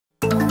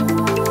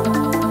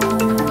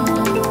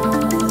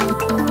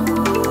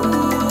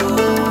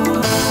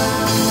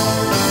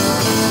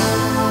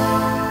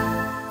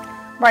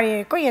Բարի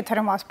երեկո,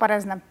 եթերում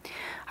Ասպարեզն է։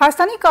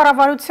 Հայաստանի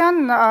կառավարության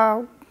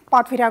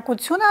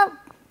պատվիրակությունը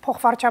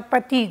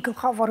փոխվարչապետի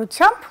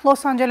գլխավորությամբ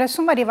Լոս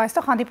Անջելեսում էր եւ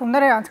այստեղ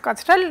հանդիպումներ էր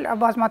անցկացրել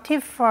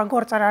բազմաթիվ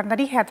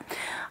գործարարների հետ։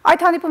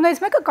 Այդ հանդիպումներից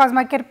մեկը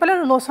կազմակերպել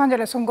էր Լոս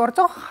Անջելեսում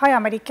գործող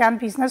հայ-ամերիկյան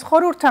բիզնես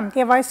խորհուրդը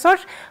եւ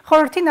այսօր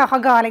խորհրդի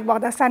նախագահ Ալեք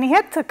Բաղդասարյանի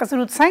հետ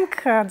կզրուցենք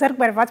ձեռք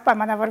բերված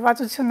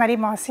պայմանավորվածությունների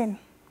մասին։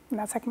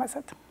 Մնացեք մեզ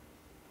հետ։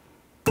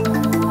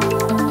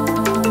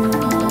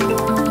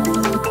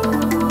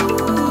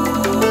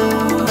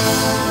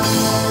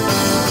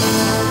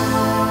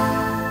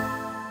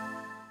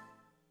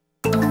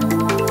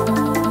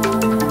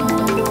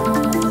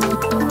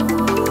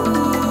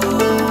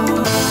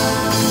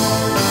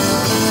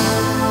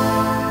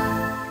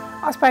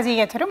 Ասպարեզի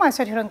եթերում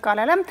այսօր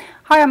հյուրընկալել եմ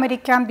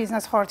հայ-ամերիկյան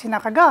բիզնես խորհրդի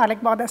նախագահ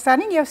Ալեք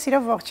Բաղդասարյանին եւ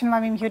սիրով ողջունում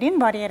եմ իմ հյուրին,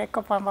 բարի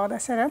երեկո, պարոն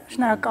Բաղդասարյան,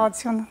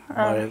 շնորհակալություն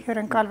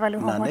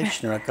հյուրընկալվելու համար։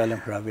 Շնորհակալ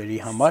եմ հրավերի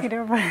համար։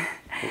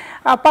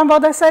 Պարոն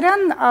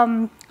Բաղդասարյան,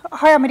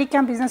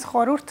 հայ-ամերիկյան բիզնես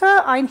խորհուրդը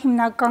այն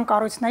հիմնական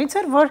կառույցներից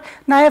էր, որ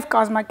նաև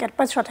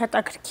կազմակերպեց շատ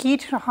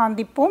հետաքրքիր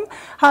հանդիպում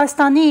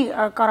Հայաստանի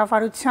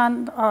կառավարության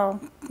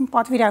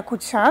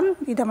պատվիրակության,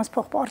 իդեմս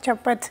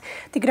փոխվարչապետ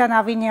Տիգրան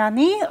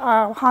Ավինյանի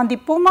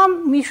հանդիպումը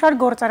մի շարք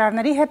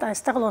գործարարների հետ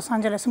այստեղ Լոս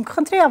Անջելեսում։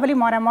 Կխնդրեի ավելի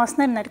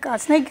մանրամասներ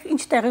ներկայացնեք,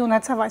 ինչ տեղի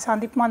ունեցավ այս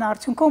հանդիպման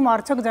արդյունքում,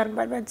 արդյոք ձեռք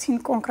բերվեցին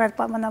կոնկրետ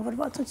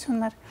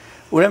պայմանավորվածություններ։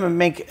 Ուրեմն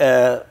մենք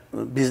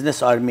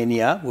Business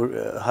Armenia, որ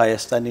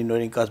Հայաստանի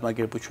նորին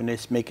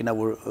կազմակերպություններից մեկն է,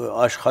 որ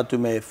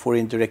աշխատում է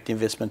Foreign Direct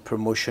Investment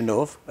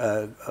Promotion-ով,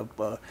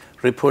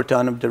 report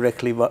անում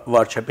directly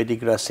վարչապետի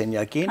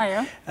գրասենյակին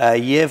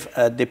եւ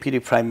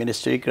Deputy Prime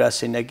Minister-ի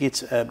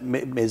գրասենյակից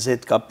մեզ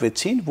հետ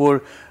կապվեցին,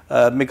 որ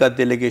մեկ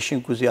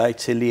delegation կուզի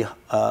այցելի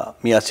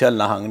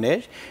Միացյալ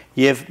Նահանգներ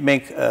եւ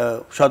մենք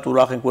շատ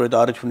ուրախ ենք, որ այդ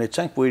առիթ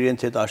ունեցանք, որ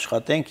իրենց հետ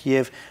աշխատենք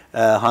եւ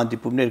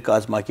հանդիպումներ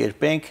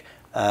կազմակերպենք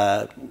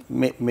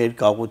մեր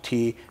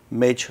գաղութի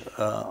մեջ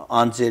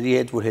անձերի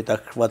հետ, որ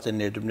հետաքրքրված են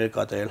ներդրումներ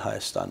կատարել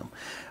Հայաստանում։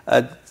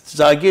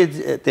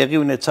 Ծրագիրը տեղի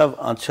ունեցավ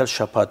անցյալ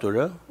շաբաթ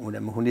օրը,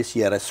 ուրեմն հունիս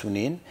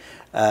 30-ին,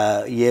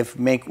 եւ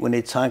մենք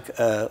ունեցանք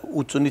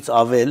 80-ից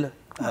ավել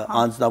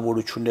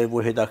անձնավորություններ,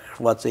 որ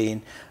հետաքրքրված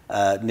էին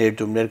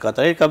ներդրումներ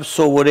կատարել կամ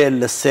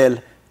սովորել լսել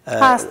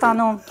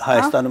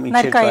Հայաստանում ինչ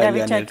է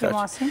կարելի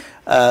ներկայացնել։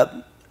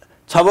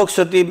 Ցավոք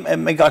սրտի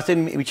մենք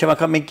արդեն միջև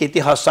անգամ մենք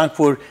կետի հասանք,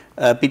 որ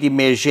պիտի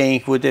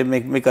մերժեինք, որտեղ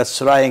մենք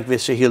սրա ենք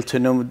Վեսը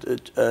Հիլթոնում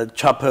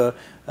չափը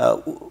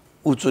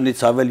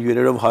 80-ից ավել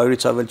յուրերով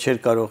 100-ից ավել չէր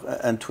կարող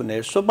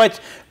ընդունել։ Բայց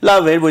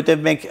լավ էր,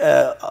 որտեղ մենք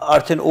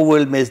արդեն ով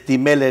էլ մեզ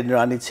դիմել էր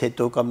նրանից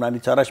հետո կամ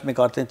նրանից առաջ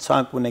մենք արդեն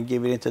ցանկ ունենք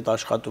եւ իրենց հետ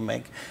աշխատում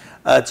ենք։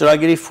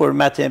 Ծրագրի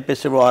ֆորմատը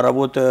այնպես է, որ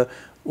առավոտը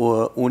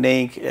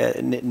ունենք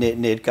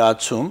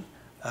ներկայացում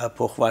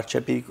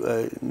փոխվարչապետի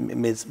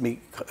մեծ մի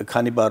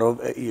քանի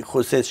բառով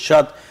խոսեց,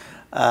 շատ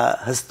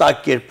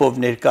հստակ կերպով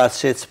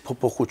ներկայացրեց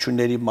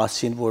փոփոխությունների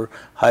մասին, որ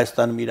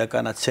Հայաստանում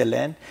իրականացել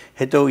են,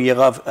 հետո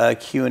եղավ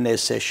Q&A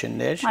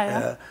session-ներ,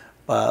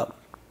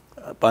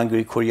 պարոն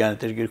Գրիգորյանը,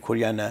 Տեր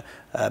Գրիգորյանը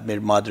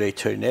մեր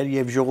moderator-ն էր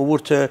եւ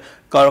ժողովուրդը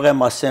կարող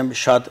եմ ասեմ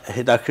շատ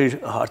հետաքրքիր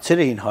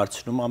հարցեր էին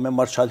հարցնում, ամեն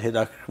մարդ շատ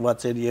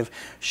հետաքրքրված էր եւ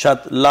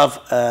շատ լավ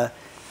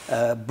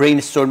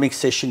brainstorming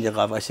session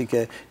եղավ,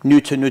 այսինքն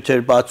նյութ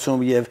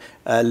բացում եւ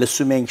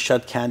լսում ենք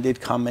շատ candid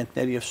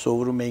comment-ներ եւ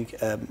սովորում ենք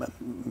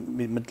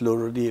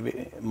մտլորոդի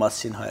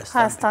մասին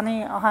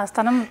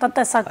Հայաստանում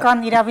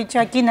տնտեսական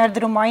իրավիճակի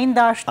ներդրումային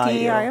դաշտի,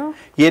 այո։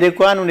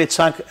 Երեկոյան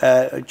ունեցանք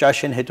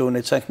ճաշեն հետո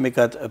ունեցանք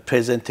մեկ հատ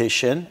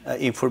presentation,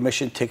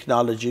 information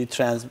technology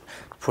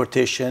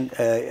transportation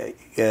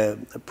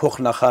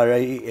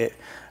փոխնախարարի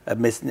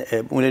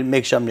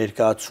մեկ ժամ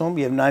ներկայացում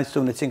եւ նայած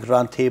ունեցինք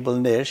round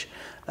table-ներ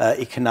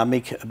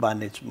economic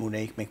բանից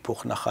ունենք մենք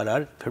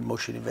փոխնախարար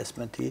promotion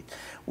investment-ի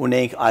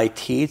ունենք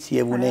IT-ից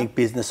եւ ունենք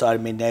business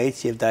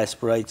Armenia-ից եւ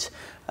diaspora-ից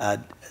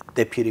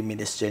deputy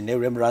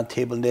minister-ներ ուրեմն round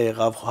table-ներ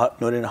եղավ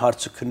նորեն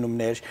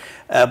հարցաքննումներ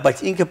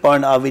բայց ինքը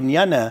պարոն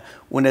Ավինյանը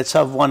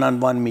ունեցավ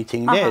one-on-one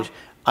meeting-ներ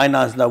այն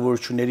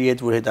անձնավորությունների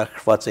հետ որ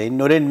հետաքրքրված էին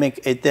նորեն մենք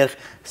այդտեղ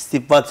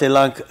ստիպված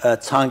ելանք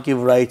ցանկի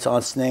վրայից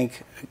անցնենք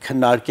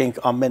քննարկենք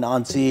ամեն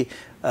անձի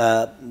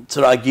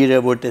ծրագիրը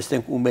որ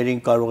տեսնենք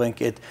ումերին կարող ենք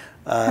այդ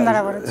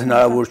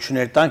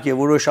հնարավորություններ տանք եւ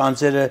որոշ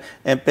անձերը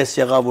այնպես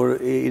եղավ որ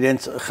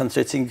իրենց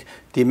խնդրեցինք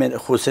դիմեն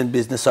խոսեն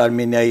Business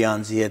Armenia-ի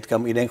անձի հետ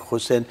կամ իրենք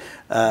խոսեն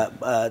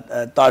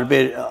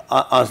տարբեր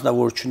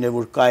անձնավորություններ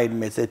որ կային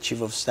մեծ այդ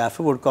chief of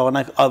staff-ը որ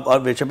կարողանանք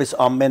վերջապես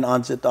ամեն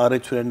անձ այդ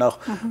առիթ ունենա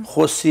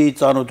խոսի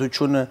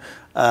ծանոթությունը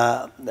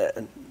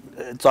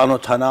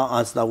ծանոթանա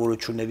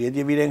անձնավորությունների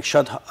հետ եւ իրենք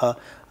շատ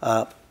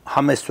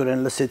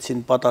համեստորեն լսեցին,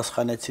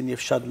 պատասխանեցին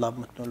եւ շատ լավ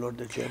մթնոլորտ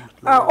էր։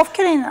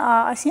 Ովքեր են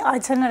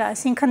այցելները,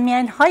 այսինքն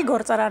միայն հայ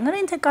գործարարներ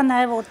են, թե կան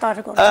նաեւ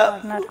օտար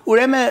գործարարներ։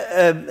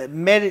 Ուրեմն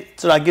մեր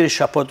ծրագիրը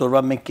շաբաթ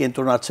օրվա մենք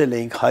կենտրոնացել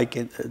էինք հայ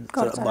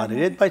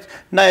բաների հետ, բայց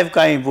նաեւ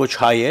կային ոչ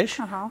հայեր։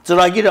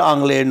 Ծրագիրը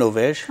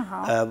անգլերենով էր,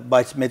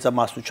 բայց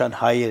մեծամասնության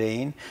հայեր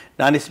էին։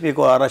 Նրանից մի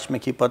օր առաջ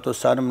մենք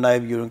հիպատոսանում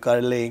նաեւ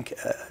յուրընկալել էինք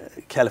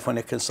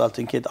California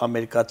Consulting-ի հետ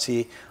ամերիկացի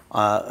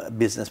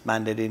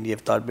businessman-ներին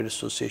եւ տարբեր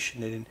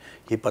association-ներին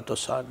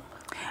հիպատոսանում։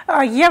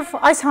 Եվ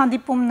այս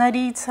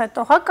հանդիպումներից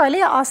հետո կարելի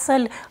է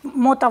ասել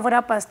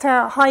մոտավորապես թե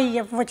հայ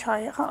եւ ոչ հայ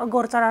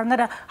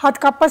գործարարները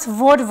հատկապես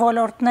որ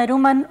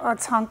ոլորտներում են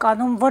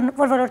ցանկանում, որ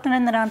ոլորտներն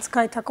են նրանց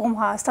գայթակղում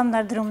Հայաստան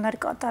ներդրումներ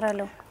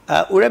կատարելու։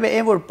 Ուրեմն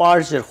այն որ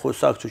բարձ էր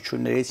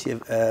խոսակցություններից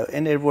եւ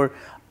այն էր որ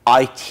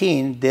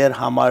IT-ն դեր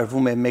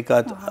համարվում է մեկ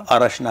հատ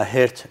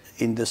առաջնահերթ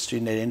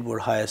ինդուստրիներին,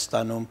 որ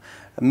Հայաստանում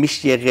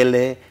միշտ եղել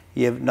է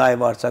եւ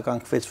նաեւ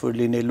արձագանքվեց որ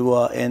լինելու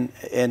է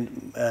այն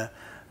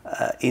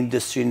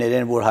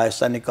ինդուստրիներին, որ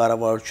Հայաստանի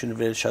կառավարությունը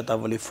վրա շատ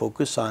ավելի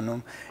ֆոկուս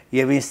անում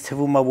եւ ինձ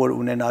թվում է որ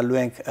ունենալու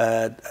ենք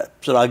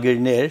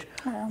ծրագրեր,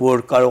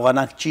 որ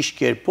կարողանանք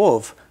ճիշտ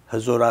կերպով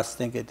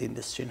հզորացնենք այդ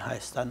ինդուստրին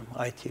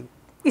Հայաստանում IT-ում։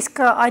 Իսկ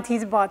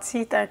IT-ից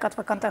բացի,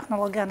 տեղեկատվական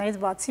տեխնոլոգիաներից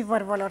բացի,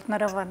 որ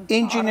ոլորտներով են։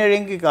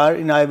 Engineering-ի կար,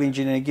 նաև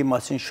engineering-ի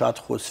մասին շատ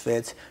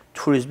խոսվեց,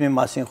 tourism-ի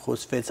մասին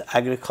խոսվեց,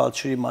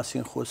 agriculture-ի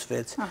մասին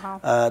խոսվեց,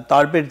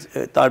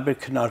 տարբեր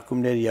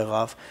քննարկումներ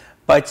եղավ,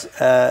 բայց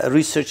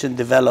research and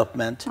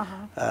development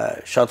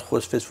շատ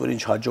խոսվեց, որ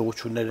ինչ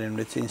հաջողություններ են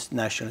ունեցել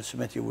national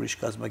summit եւ ուրիշ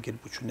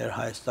կազմակերպություններ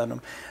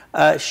Հայաստանում։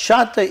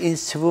 Շատը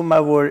ինձ թվում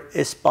է, որ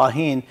այս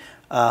պահին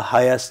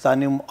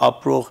Հայաստանում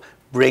ապրող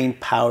brain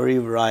power-ի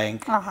վրա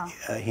ենք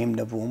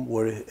հիմնվում,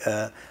 որ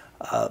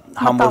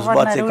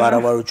համոզված է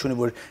կառավարությունը,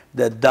 որ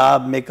դա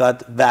մեկ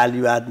հատ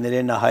value add-ներ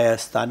են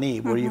Հայաստանի,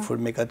 որ երբ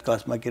որ մեկ հատ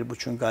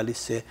կազմակերպություն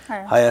գալիս է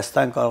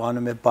Հայաստան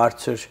կարողանում է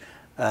բարձր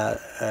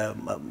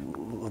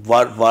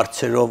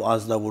վարձերով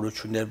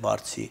անձնավորություններ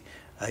բարձի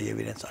եւ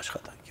իրենց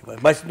աշխատանքի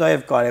վրա։ Բայց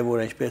նաեւ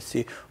կարեւոր է ինչպես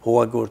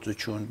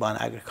հողագործություն, բան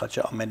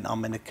agriculture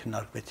ամենը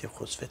քննարկվեց եւ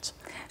խոսվեց։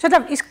 Շատ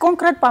լավ, իսկ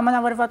կոնկրետ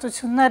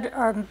պայմանավորվածություններ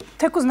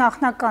թեկուզ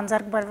նախնական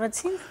ձեռք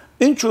բերվեցին։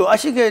 Ինչու,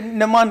 այսինքն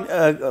նման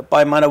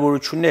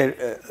պայմանավորություններ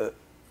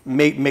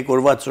մեկ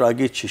օրվա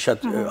ծրագիր չի,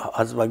 շատ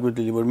հազվագյուտ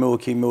լինի, որ մի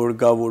օքի մի օր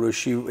գա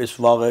որոշի, այս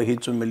վաղը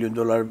 $50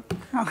 միլիոն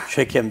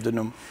չեք եմ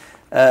դնում։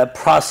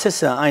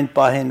 Process-ը այն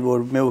պահեն,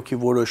 որ մի օքի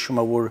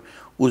որոշում է, որ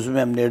ուզում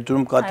եմ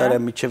ներդրում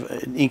կատարեմ, միջև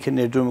ինքը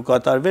ներդրումը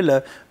կատարվելը,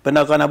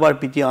 բնականաբար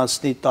պիտի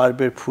անցնի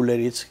տարբեր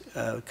փուլերից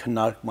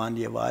քննարկման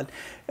եւ այլ։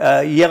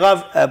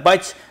 Եղավ,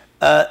 բայց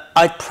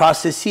այդ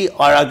process-ի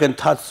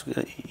արագընթաց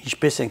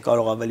ինչպես են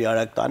կարող ավելի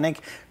արագ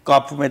տանենք,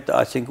 կապվում է,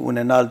 ասենք,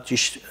 ունենալ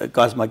ճիշտ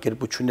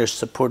կազմակերպություններ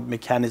support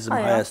mechanism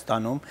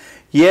Հայաստանում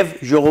եւ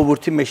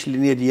ժողովրդի մեջ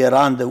լինի այդ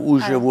երանդը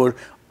ուժը, որ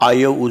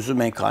այո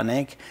ուզում ենք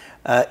անենք։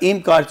 Իմ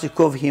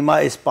կարծիքով հիմա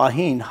այս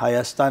պահին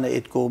Հայաստանը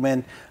այդ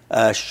կողմեն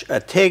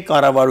թե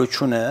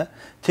կառավարությունը,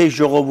 թե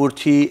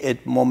ժողովրդի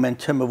այդ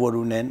մոմենտումը, որ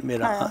ունեն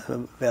մեր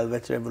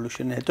Velvet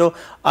Revolution-ը հետո,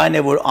 այն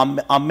է, որ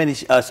ամեն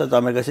ինչ ասած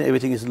ամերիկացին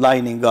everything is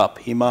lining up։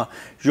 Հիմա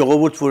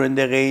ժողովուրդ, որ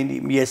այնտեղ էին,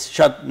 ես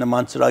շատ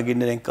նման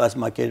ծրագիրներ են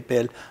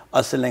կազմակերպել,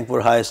 ասել ենք,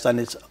 որ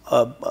Հայաստանից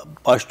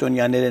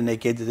պաշտոնյաներ են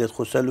եկել այդ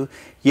խոսելու,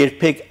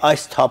 երբեք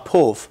այս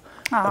թափով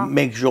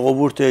մենք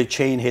ժողովուրդը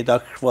չէին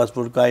հետաքրքրված,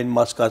 որ կային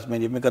մաս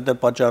կազմեն եւ մեկ հատ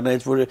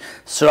պատճառներից, որ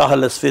սրահը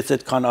լսվեց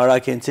այդքան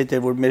արագ հենց այդ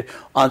էր, որ մեր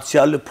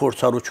անցյալը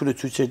փորձառությունը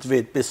ցույց էր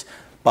տվել այդպես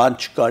բան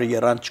չկար,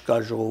 երան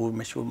չկար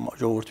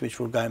ժողովրդի մեջ,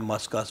 որ գային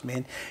մաս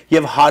կազմեն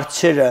եւ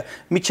հարցերը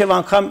միջև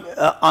անգամ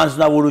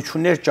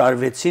անձնավորություններ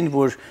ճարվեցին,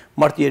 որ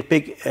մարդ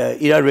երբեք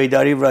իրար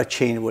ռեյդարի վրա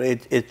չէին, որ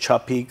այդ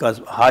չափի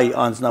հայ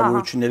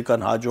անձնավորություններ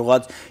կան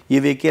հաջողած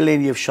եւ եկել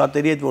են եւ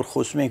շատերի հետ որ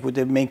խոսում ենք,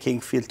 որտեղ մենք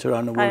ենք ֆիլտր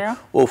անում, որ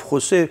ով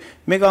խոսե,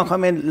 մեկ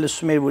անգամ են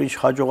լսում էր, որ ինչ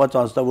հաջողած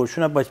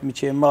անձնավորություն է, բայց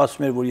միջև հիմա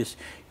ասում էր, որ ես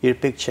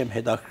երբեք չեմ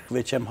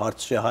հետաքրքրվել, չեմ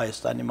հարցրել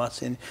Հայաստանի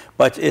մասին,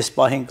 բայց այս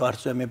պահին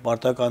կարծում եմ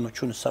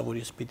պարտականությունը սա, որ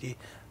ես պիտի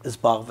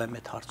զբաղվեմ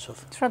այդ հարցով։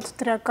 Շատ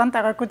դրական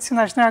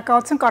տեղեկություն,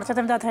 շնորհակալություն,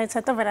 կարծեմ դաթարից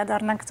հետո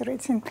վերադառնանք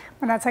զրույցին։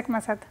 Մնացեք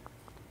մեզ հետ։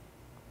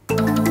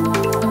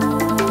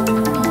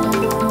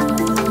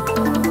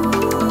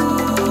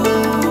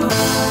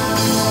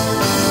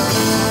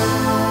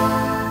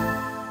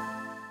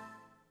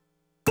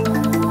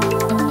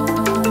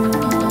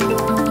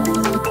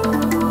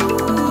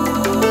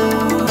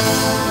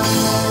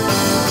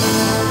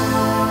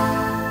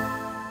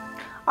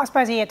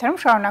 Ասպարեզի եթերում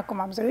շարունակում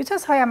եմ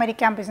զրույցս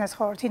հայ-ամերիկյան բիզնես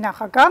խորհրդի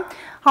նախագահ,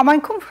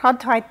 համայնքում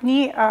շատ հայտնի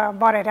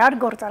բարերար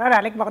գործարար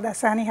Alec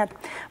Baghdasaryan-ի հետ։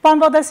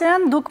 Պարոն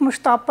Baghdasaryan, դուք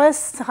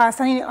մշտապես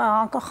Հայաստանի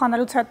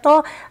անկախանալուց հետո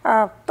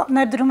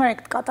ներդրումներ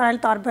եք կատարել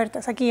տարբեր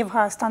տեսակի եւ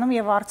Հայաստանում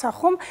եւ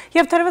Արցախում,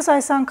 եւ թերևս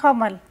այս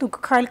անգամ էլ դուք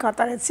քայլ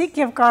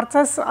կատարեցիք եւ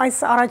կարծես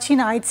այս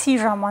առաջին այցի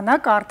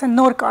ժամանակ արդեն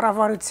նոր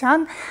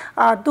կառավարության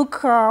դուք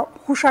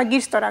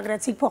հուշագիր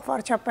ստորագրեցիք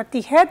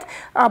փոխվարչապետի հետ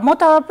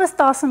մոտավորապես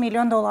 $10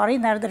 միլիոն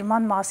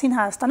ներդրման մասին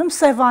Հայաստանում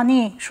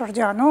Սևանի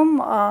շրջանում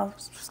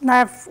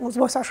նաև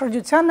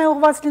զբոսաշրջությանն է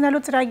ուղղված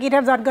լինելու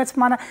ծրագիրը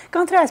զարգացմանը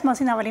կանտրի այս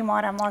մասին ավելի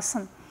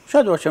մանրամասն։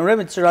 Շատ ուրախ եմ,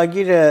 ուրեմն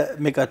ծրագիրը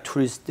մեկ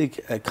տուրիստիկ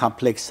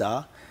կոմպլեքս է,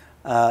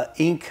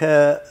 ինքը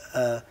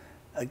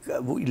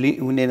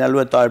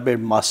ունենալու է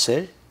տարբեր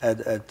մասեր,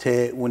 թե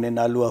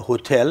ունենալու է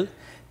հոթել,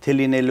 թե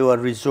լինելու է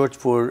resort,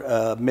 որ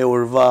մի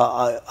օրվա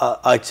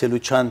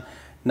այցելության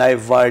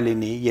նաև վայր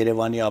լինի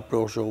Երևանի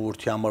ապրող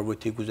ժողովրդի համար, որ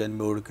թեկուզ են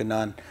մի օր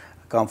գնան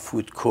կամ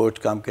food court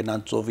կամ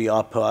գնան ծովի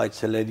ափը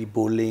այցելելի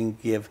bowling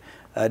եւ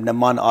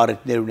նման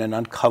առիթներ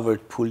ունենան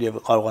covered pool եւ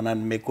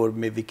կարողանան մեկ օր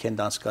մի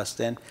weekend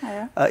անցկացնեն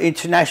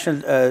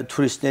international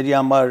touristների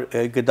համար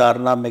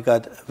գդառնա մեկ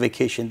հատ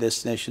vacation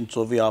destination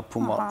ծովի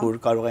ափում որ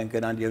կարող են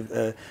գնան եւ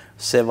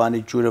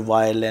Սևանի ջուրը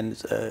վայելեն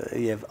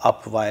եւ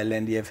ափ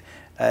վայելեն եւ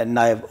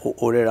նաեւ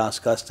օրեր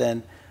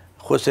անցկացնեն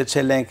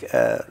խոսեցել ենք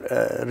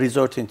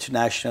Resort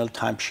International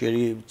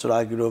timeshare-ի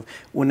ծրագրով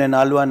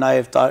ունենալու է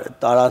նաև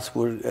տարածք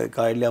որ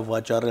կարելի է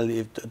վաճառել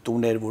եւ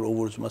տուներ որ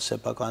ով ուզում է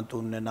սեփական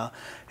տուն ունենա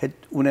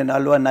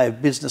ունենալու է նաև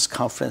business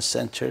conference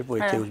center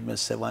որ եթե ուզում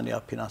են Սևանի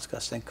ափին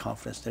անցկացնեն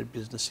conference-ներ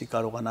business-ի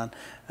կարողանան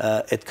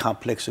այդ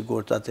կոմպլեքսը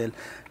գործածել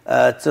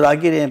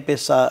ծրագիրը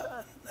այնպես է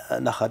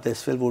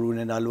նախատեսվել որ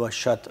ունենալու է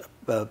շատ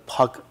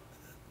փակ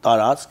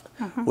տարածք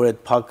որ այդ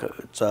փակ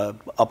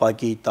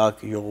ապակի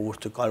տակ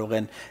ժողովուրդը կարող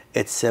են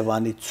այդ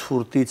Սևանի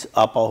ցուրտից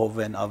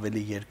ապահովեն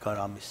ավելի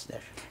երկար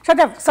ամիսներ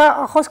Շատ լավ, սա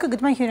խոսքը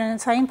գտնում ենք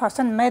հյուրանոցային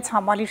փաստորեն մեծ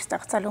համալիր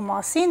ստեղծելու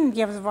մասին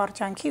եւ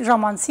զվարճանքի,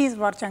 ժամանցի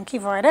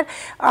զվարճանքի վայրեր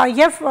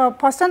եւ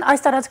փաստորեն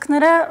այս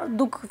տարածքները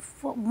դուք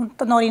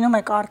տնօրինում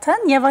եք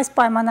արդեն եւ այս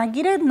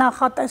պայմանագիրը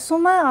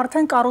նախատեսում է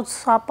արդեն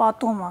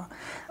կառուցապատումը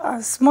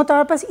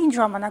մոտավորապես ինչ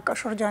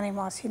ժամանակաշրջանի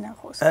մասին է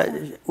խոսքը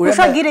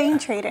Հուշագիրը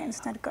ինչ է իրենց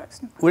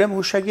ներկայացնում Ուրեմն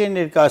հուշագիրը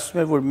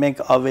ներկայացնում է որ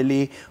մենք ավելի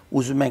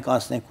ուզում ենք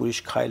անցնենք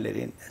ուրիշ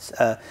քայլերին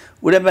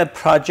Ուրեմն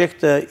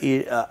project-ը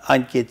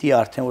այն կետի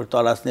արդեն որ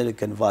տարածքները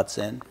գնված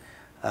են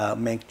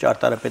մենք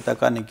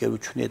ճարտարապետական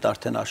ընկերությունի հետ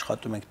արդեն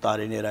աշխատում ենք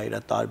տարիներ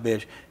այրա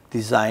տարբեր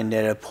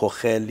դիզայները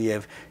փոխել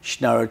եւ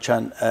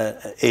շինարարության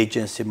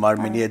agency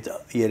մարմինի հետ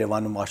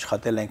Երևանում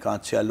աշխատել ենք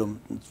անցյալում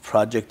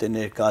project-ը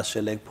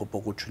ներկայացրել ենք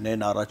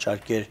փոփոխություններն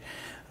առաջարկել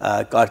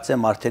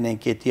կարծեմ արդեն այն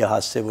կետի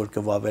հասել որ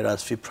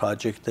կվավերացվի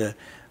project-ը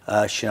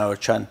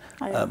շինարարության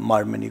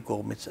մարմինի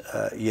կողմից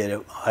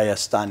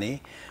Հայաստանի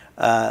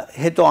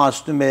հետո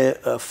անցնում է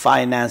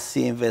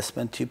finance-ի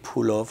investment-ի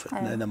pool-ով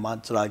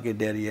նման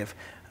ծրագրեր եւ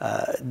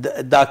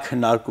դա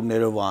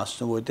քննարկումներով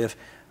անցնում որովհետեւ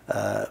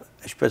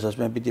ինչպես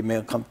ասում են պիտի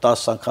մեկ անգամ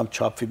 10 անգամ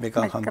չափվի մեկ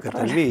անգամ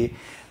գտնվի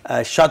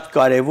շատ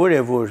կարևոր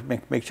է որ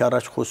մենք մեկ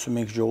առաջ խոսում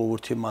ենք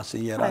ժողովրդի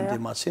մասին երանդի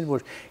մասին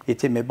որ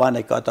եթե մի բան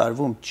է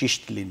կատարվում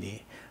ճիշտ լինի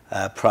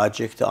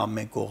project-ը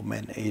ամեն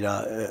կողմեն իր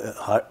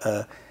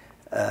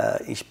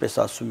ինչպես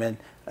ասում են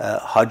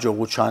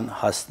հաջողության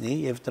հասնի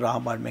եւ դրա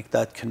համար մենք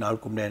դա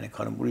քննարկումներ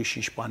ենք անում ուրիշ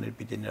ինչ բաներ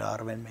պիտի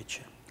ներառվեն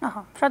մեջը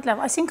Ահա, շատ լավ,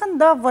 այսինքն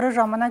դա որոշ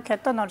ժամանակ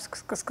հետո նոր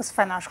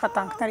կսկսվեն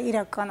աշխատանքներ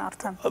իրական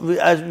արդեն։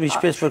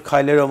 Ինչպես որ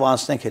քայլերով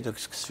անցնենք հետո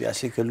կսկսվի,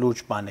 այսինքն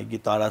լուրջ բան է,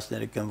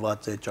 տարածքները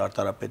գնված է,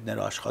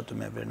 ճարտարապետները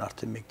աշխատում են վերն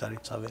արդեն 1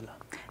 տարից ավել է։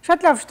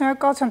 Շատ լավ,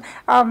 շնորհակալություն։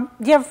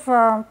 Եվ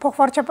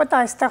փոխվարչապետը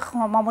այստեղ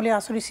մամուլի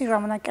ասուլիսի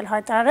ժամանակ էլ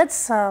հայտարարեց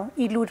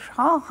իլուր,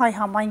 հայ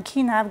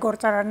համայնքի, նաև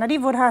գործարարների,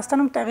 որ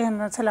Հայաստանում տեղի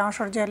ունեցել է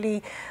անշրջելի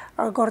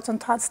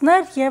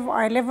գործընթացներ եւ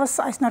այլևս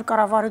այս նոր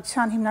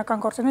կառավարության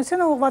հիմնական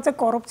գործունեությունը ուղղված է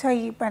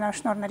կոռուպցիայի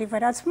բենաշնորհների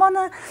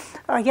վերացմանը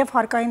եւ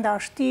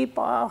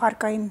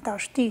հարկային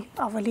դաշտի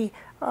ավելի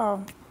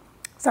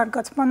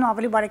զարգացման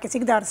ավելի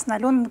բարեկեցիկ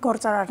դարձնելուն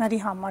գործարարների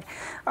համար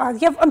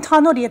եւ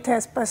ընդհանուր եթե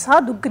այսպես հա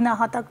դուք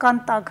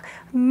գնահատական տակ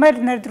մեր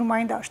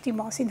ներդրումային դաշտի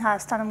մասին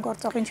Հայաստանում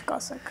գործող ինչ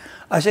կասեք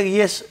Այսինքն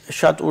ես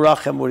շատ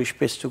ուրախ եմ որ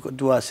ինչպես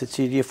դու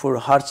ասացիր երբ որ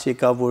հարց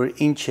եկա որ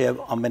ինչ է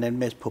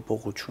ամենամեծ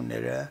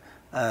փոփոխությունները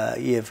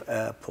եւ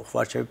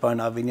փոխվարչապետ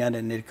պարոն Ավինյանը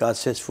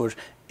ներկայացրեց որ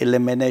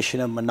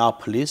elimination of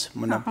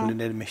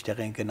monopolies-ները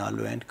մեջտեղ են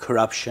գնալու են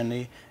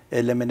corruption-ի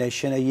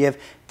elimination-ը եւ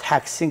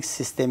taxing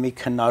system-ի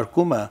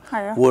քննարկումը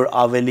որ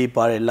ավելի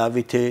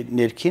բարելավի թե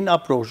ներքին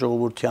ապրող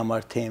ժողովրդի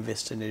համար թե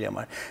ինվեստորների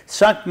համար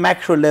սրանք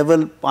macro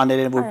level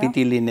բաներ են որ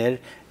պիտի լիներ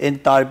այն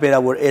տարբեր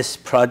է որ այս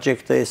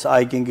project-ը այս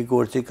այգինգը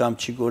գործի կամ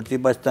չի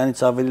գործի բայց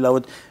դրանից ավելի լավ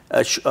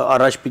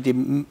առաջ պիտի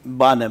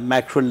բանը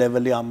macro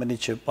level-ի ամեն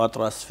ինչը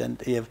պատրաստվեն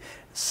եւ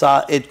սա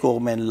այդ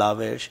կողմեն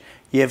լավ էր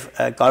եւ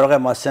կարող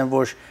եմ ասեմ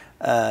որ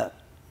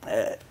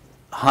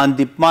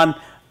հանդիպման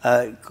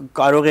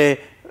կարող է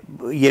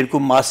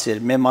երկու մասեր,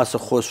 մեր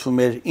մասը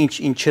խոսվում էր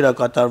ինչեր է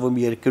կատարվում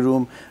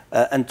երկրում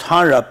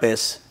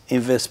ընդհանրապես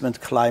investment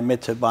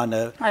climate-ը բանը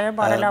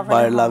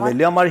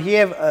բարելավելու համար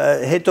եւ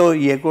հետո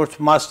երկրորդ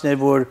մասն է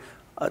որ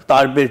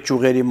տարբեր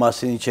ճյուղերի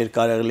մասին ինչեր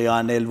կարելի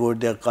անել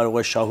որտեղ կարող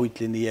է շահույթ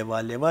լինի եւ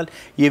այլ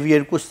եւ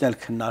երկուսն էլ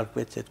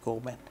քննարկվեց այդ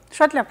կողմեն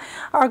Շատ լավ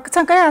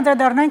կցանկայի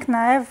անդրադառնանք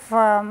նաեւ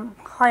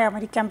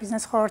հայ-ամերիկյան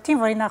բիզնես խորհրդին,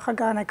 որի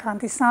նախագահն եք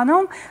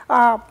հանդիսանում,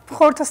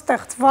 խորհուրդը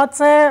ստեղծված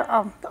է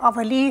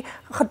ավելի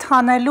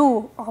խթանելու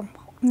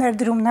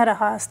ներդրումները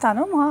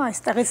Հայաստանում,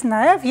 այստեղից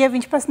նաև եւ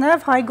ինչպես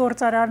նաև հայ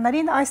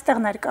գործարարներին այստեղ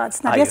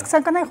ներկայացնել։ Ես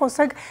կցանկանայի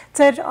խոսեք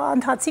ձեր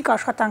ընթացիկ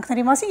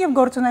աշխատանքների մասին եւ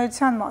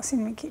գործունեության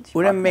մասին մի քիչ։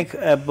 Ուրեմն մենք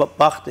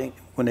բախտ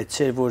ենք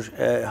ունեցել, որ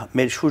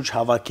մեր շուրջ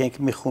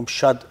հավաքենք մի խումբ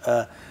շատ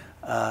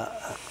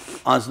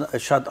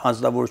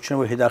անձնավորություն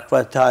որ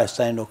հետաքրքրված է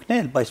Հայաստանին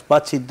օգնել, բայց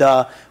բացի դա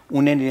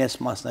ունեն իրենց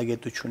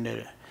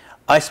մասնագետությունները։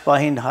 Այս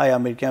պահին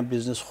հայ-ամերիկյան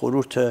բիզնես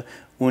խորհուրդը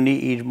ունի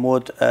իր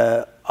մոտ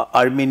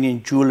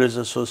Armenian Jewelers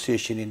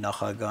Association-ի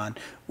նախագահն,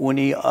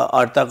 ունի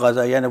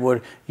Արտակազարյանը,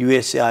 որ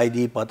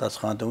USAID-ի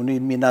պատասխանատու, ունի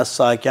Մինաս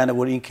Սահակյանը,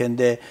 որ ինքը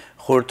դե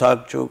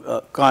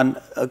խորհրդական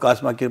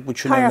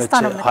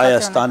կազմակերպություններ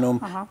Հայաստանում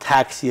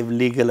tax եւ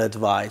legal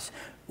advice,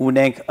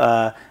 ունենք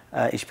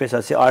ինչպես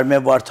ասի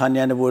Արմեն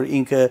Վարդանյանը, որ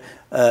ինքը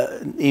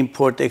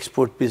import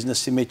export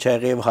business-ի մեջ ա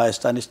եղել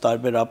Հայաստանից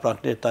տարբեր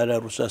ապրանքներ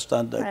տարել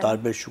Ռուսաստան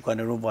տարբեր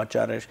շուկաներում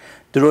վաճառել,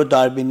 Դրո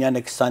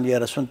Դարբինյանը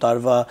 20-30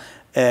 տարվա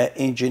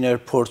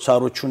engineer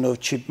փորձառությունով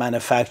chip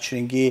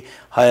manufacturing-ի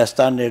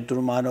Հայաստան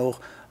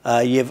ներդրումանող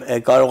եւ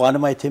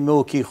կարողանում է թե մի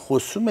օքի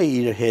խոսում է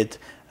իր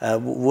հետ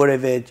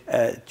որևէ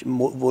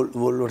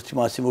ոլորտի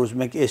մասին, որ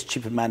ուզում ենք այս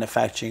chip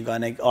manufacturing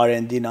անենք,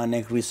 R&D-ն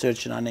անենք,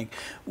 research-ն անենք,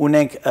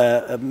 ունենք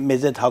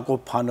մեզ այդ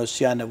Հակոբ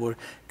Փանոսյանը, որ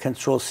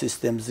control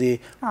systems-ի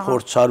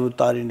փորձառու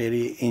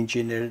տարիների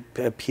engineer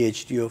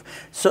PhD-ով։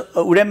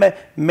 Ուրեմն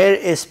մեր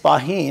այս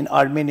պահին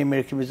Armenia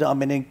American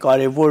ամենին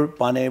կարևոր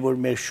բաները,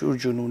 որ մեր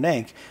շուրջն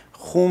ունենք,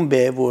 խումբ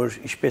է, որ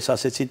ինչպես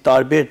ասեցի,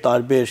 տարբեր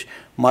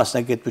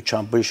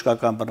մասնագետության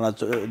բժշկական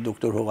բռնած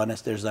դոկտոր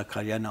Հովհաննես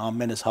Տեր-Զաքարյանը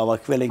ամենս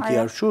հավաքվել ենք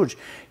իրար շուրջ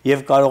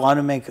եւ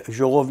կարողանում ենք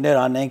ժողովներ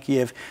անենք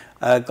եւ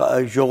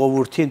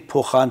ժողովրդին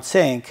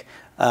փոխանցենք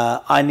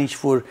այն ինչ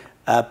որ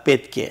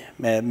պետք է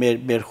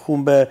մեր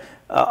խումբը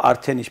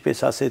արդեն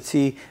ինչպես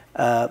ասեցի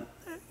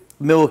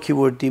մեկի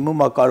որ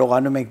դիմում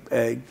կարողանում ենք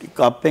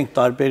կապենք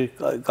տարբեր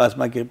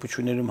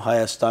կազմակերպություններում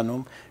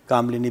Հայաստանում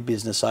կամ լինի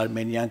Business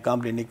Armenian,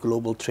 կամ լինի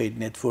Global Trade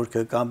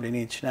Network-ը, կամ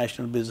լինի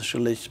International Business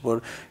Relations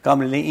Board,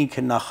 կամ լինի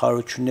ինքը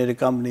նախարարությունները,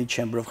 կամ լինի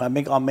Chamber of Commerce,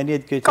 մենք ամենի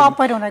հետ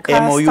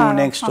MOU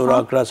ունենք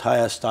ստորագրած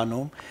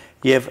Հայաստանում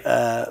եւ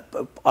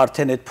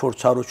արդեն այդ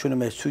փորձառությունը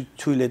մեզ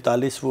ցույց է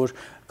տալիս, որ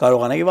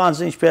կարողանանք եւ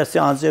անձը ինչպես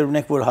անձեր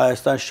ունենք, որ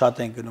Հայաստան շատ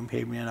են գնում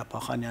Հերմինե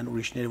Փախանյան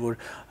ուրիշները, որ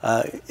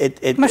այդ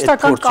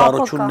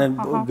փորձառությունն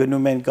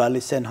գնում են,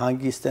 գալիս են,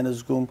 հանգիստ են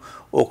զգում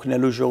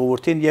օգնելու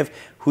ժողովրդին եւ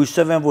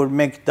հույսով եմ, որ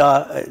մենք դա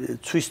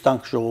ցույց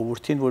տանք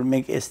ժողովրդին, որ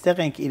մենք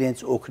այստեղ ենք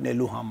իրենց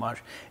օգնելու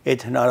համար,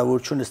 այդ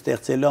հնարավորությունը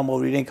ստեղծելու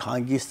համար, որ իրենք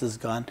հանգիստ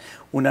զգան,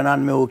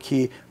 ունենան մի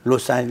հոգի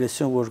Լոս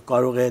Անջելեսում, որ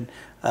կարող են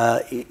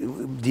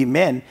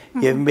դիմեն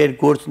եւ մեր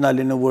գործն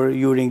ալինը որ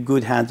you're in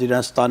good hands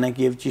իրաց տանենք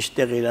եւ ճիշտ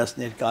տեղ իրաց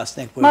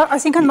ներկայացնենք որ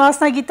այսինքն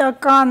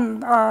մասնագիտական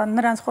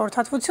նրանց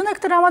խորհրդատվություն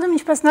եք տրամադրում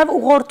ինչպես նաեւ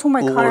ուղղորդում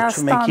եք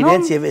Հայաստանում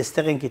իրենց եւ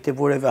այստեղ ենք եթե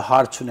որևէ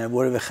հարց ունեն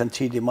որևէ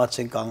խնդրի դիմաց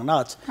են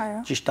կանգնած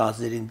ճիշտ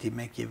ազերին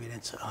դիմենք եւ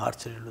իրենց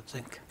հարցերը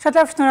լուծենք շատ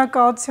լավ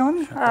շնորհակալություն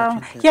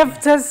եւ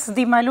ձեզ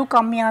դիմելու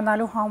կամ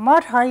միանալու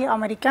համար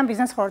հայ-ամերիկյան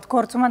բիզնես խորհուրդ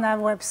գործում է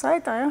նաեւ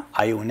վեբսայթ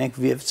այո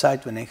ունենք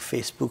վեբսայթ ունենք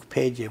Facebook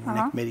page եւ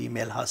ունենք մեր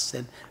email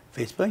հասցեն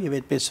Facebook եւ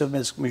այդպեսով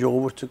մեզ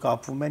ժողովուրդը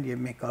կապվում են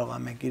եւ մենք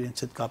կարողանում ենք իրենց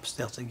հետ կապ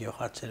ստեղծենք եւ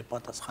հարցերը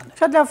պատասխանել։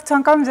 Շատ լավ,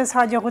 ցանկանում ձեզ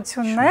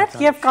հաջողություններ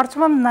եւ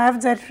կարծում եմ նաեւ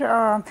ձեր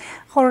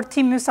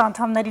խորհրդի մյուս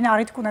անդամներին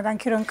առիթ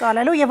կունենանք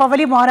հյուրընկալելու եւ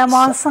ավելի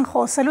մանրամասն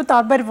խոսելու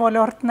տարբեր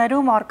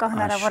ոլորտներում արկա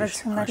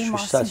հնարավորությունների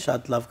մասին։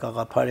 Շատ լավ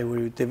գաղափար է,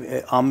 որովհետեւ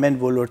ամեն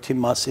ոլորտի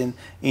մասին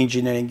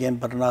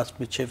engineering-ին բռնած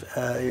միջև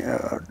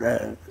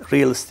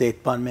real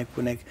estate բան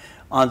մենք ունենք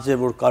անձեր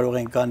որ կարող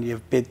են կան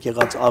եւ պետք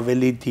եղած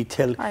ավելի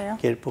դիթեյլ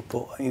կերպով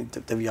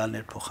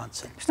տվյալներ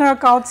փոխանցեն։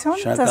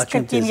 Շնորհակալություն, ձեզ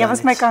կգին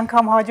եւս մեկ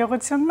անգամ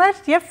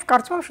հաջողություններ եւ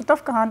կարծում եմ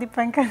շուտով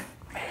կհանդիպենք։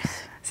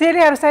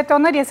 Սիրելի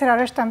հեռուստատիտողներ, ես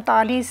հրաժեշտ եմ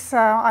տալիս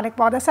Ալեք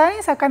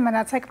Բաղդասարյանին, սակայն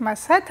մնացեք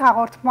մեզ հետ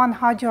հաղորդման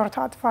հաջորդ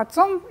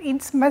հատվածում,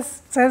 ինձ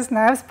ձեզ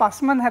նաեւ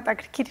սպասում են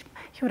հետաքրքիր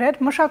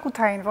հյուրեր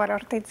մշակութային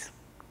ոլորտից։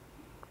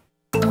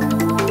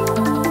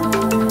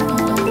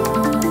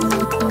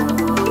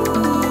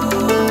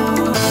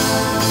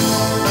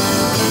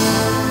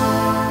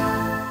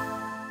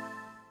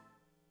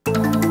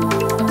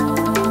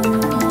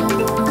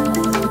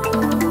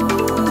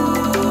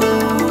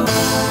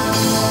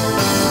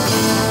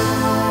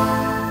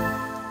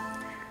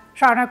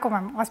 Շարունակում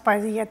եմ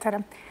Ասպարեզի եթերը։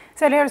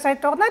 Սիրելի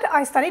հեռուստատիտողներ,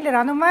 այս տարի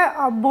լրանում է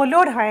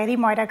բոլոր հայերի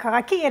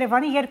մայրաքաղաքի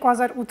Երևանի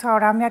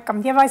 2800-ամյակը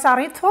եւ այս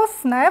առիթով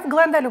նաեւ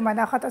Գլենդելում է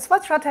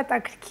նախատեսված շատ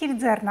հետաքրքիր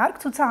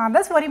ձեռնարկ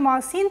ցուցահանդես, որի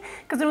մասին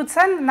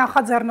կզրուցեն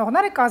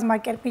նախաձեռնողները,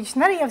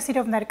 կազմակերպիչները եւ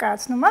սիրով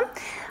ներկայացնում եմ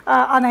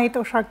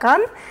Անահիտ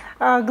Օշական,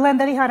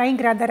 Գլենդելի հանրային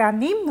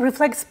գրադարանի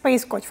Reflect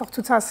Space կոչվող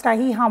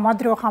ցուցասրահի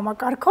համադրող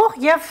համակարգող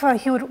եւ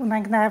հյուր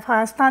ունենք նաեւ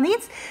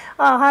Հայաստանից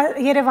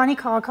Երևանի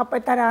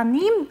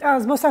քաղաքապետարանի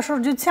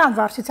զբոսաշրջության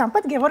վարչության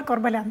պետ Գևորգ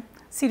Օրբելյան։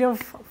 Սիրով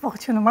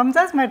ողջունում եմ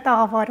ձեզ մեր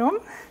տաղավարում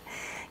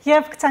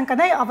եւ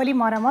կցանկանայի ավելի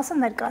մանրամասն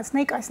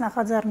ներկայացնեիք այս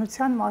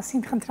նախաձեռնության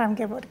մասին, խնդրեմ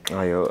Գևորգ։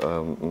 Այո,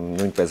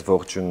 նույնպես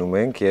ողջունում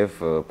ենք եւ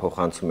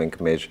փոխանցում ենք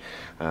մեր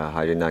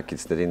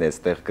հայրենակիցներին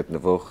այստեղ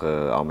գտնվող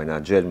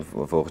ամենաջերմ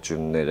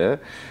ողջունները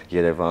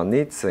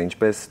Երևանից,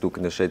 ինչպես դուք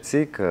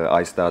նշեցիք,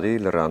 այս տարի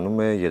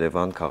լրանում է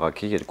Երևան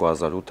քաղաքի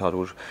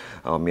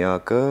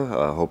 2800-ամյակը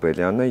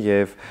Հոբելյանը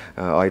եւ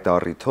այդ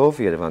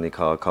առիթով Երևանի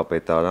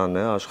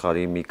քաղաքապետարանը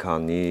աշխարհի մի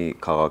քանի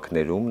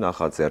քաղաքներում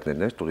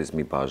նախաձեռնել էր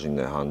туриզմի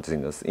բաժինը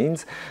հանձինս ինձ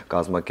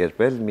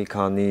կազմակերպել մի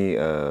քանի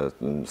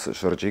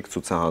շրջիկ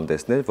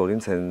ցուցահանդեսներ,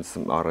 որից հենց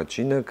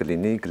առաջինը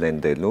կլինի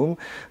Գլենդելում,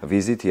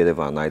 Visit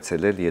Երևան,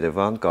 այցելել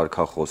Երևան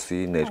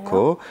կարգախոսի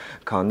ներքո,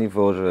 քանի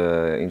որ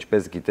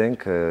ինչպես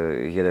գիտենք,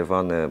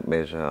 Երևանը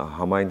մեր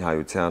համայն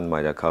հայության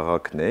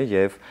մայրաքաղաքն է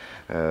եւ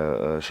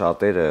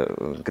շատերը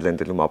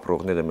Գլենդելում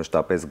ապրողները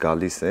մշտապես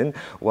գալիս են,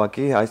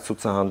 ուղղակի այս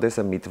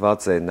ցուցահանդեսը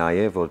միտված է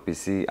նաև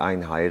որպեսզի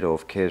այն հայերը,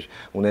 ովքեր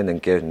ունեն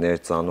ընկերներ,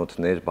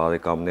 ծանոթներ,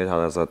 բարեկամներ,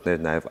 հարազատներ,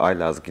 նաև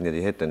այլ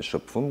ազգիների հետ են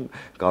շփվում,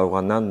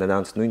 կարողանան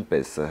նրանց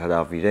նույնպես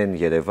հրավիրեն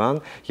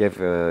Երևան եւ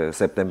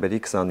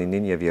սեպտեմբերի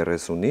 29-ին եւ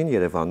 30-ին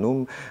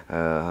Երևանում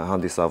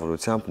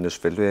հանդիսավորությամբ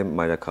նշվելու է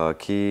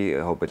մայրաքաղաքի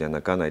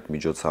հոբելյանական այդ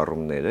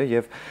միջոցառումները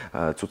եւ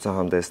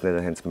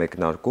ցուցահանդեսները հենց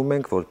մեկնարկում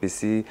ենք,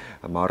 որպեսզի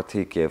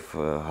մարդիկ եւ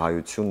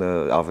հայությունը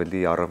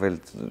ավելի առավել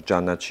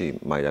ճանաչի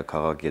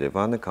մայրաքաղաք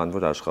Երևանը, քանի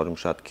որ աշխարհում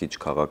շատ քիչ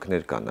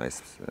քաղաքներ կան այս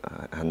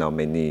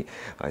հնամենի,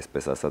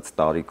 այսպես ասած,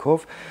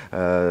 տարիքով։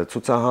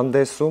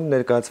 Ցուցահանդեսում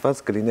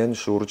ներկայացված կլինեն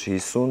շուրջ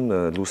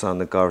 50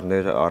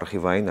 լուսանկարներ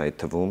արխիվային, այդ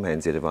թվում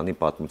հենց Երևանի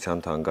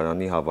պատմության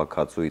թանգարանի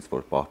հավաքածուից,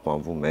 որ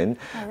պահպանվում են,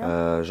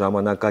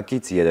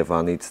 ժամանակակից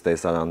Երևանից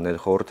տեսարաններ,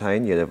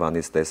 խորհրդային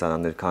Երևանից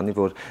տեսարաններ, քանի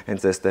որ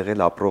հենց այստեղ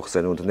էլ ապրող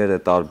սերունդները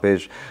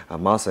տարբեր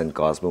մաս են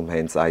կազմում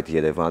հենց այդ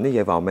Երևանի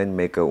եւ ամեն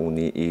մեկը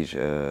ունի իր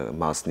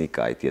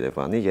մասնիկը այդ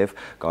Երևանի եւ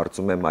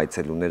կարծում եմ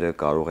այցելուները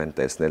կարող են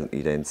տեսնել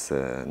իրենց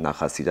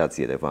նախասիրած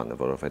Երևանը,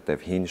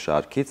 որովհետեւ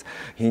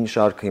հին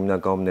շարք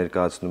հիմնականում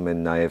ներկայացնում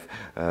են նաեւ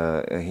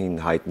հին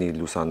հայտնի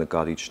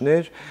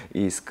լուսանկարիչներ,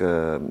 իսկ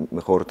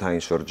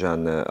խորհրդային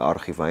շրջանը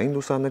արխիվային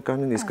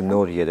լուսանկարներ, իսկ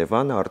նոր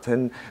Երևանը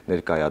արդեն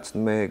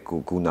ներկայացնում է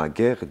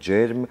գունագեղ,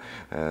 ջերմ,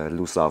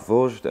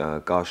 լուսավոր,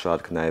 կա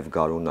շարք նաեւ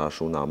գարուն,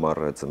 աշուն,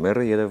 ամառ,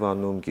 ձմեռը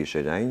Երևանում,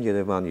 գիշերային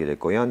Երևան,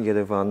 երեկոյան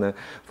Երևանը,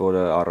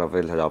 որը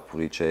առավել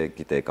հրապուրիչ է,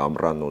 գիտեք,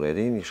 ամռան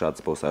օրերին,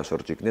 շատ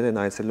զբոսաշրջիկներ են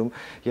այցելում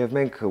եւ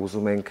մենք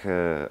ուզում ենք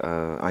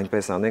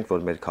այնպես անենք,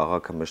 որ մեր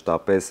քաղաքը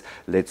մշտապես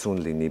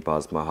լեցուն լինի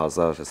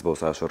բազմահազար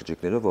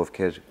զբոսաշրջիկներով,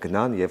 ովքեր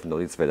գնան եւ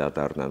նորից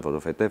վերադառնան,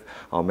 որովհետեւ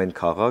ամեն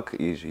քաղաք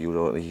իր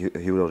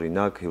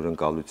յուրօրինակ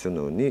հյուրընկալություն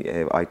ունի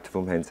եւ այդ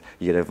թվում հենց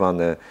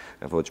Երևանը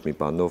ոչ մի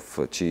բանով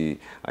չի,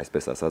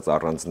 այսպես ասած,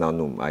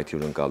 առանձնանում այդ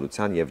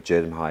հյուրընկալության եւ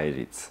ջերմ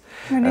հայերից։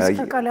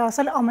 Նույնիսկ կարելի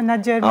ասել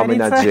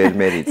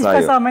ամենաջերմերից,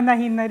 այո,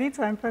 ամենահիններից,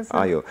 այնպես։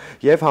 Այո,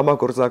 եւ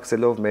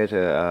համագործակցելով մեր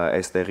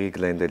այստեղի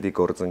Գլենդելի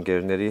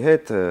գործընկերների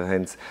հետ,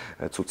 հենց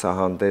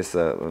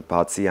ցուցահանդեսը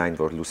բացի այն,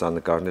 որ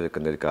լուսանկարները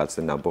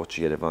կներկայացնեն ամբողջ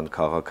Երևան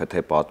քաղաքը,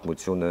 թե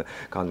պատմությունը,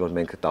 քանի որ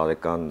մենք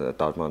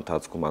տարվա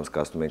ընթացքում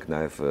անցկացնում ենք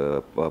նաեւ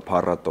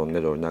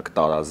փառատոններ, օրինակ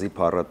Տարազի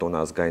փառատոն,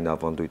 ազգային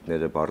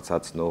ավանդույթները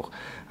բարձրացնող,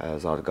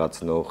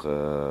 զարգացնող,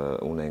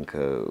 ունենք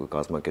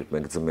կազմակերպում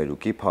ենք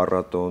Ձմերուկի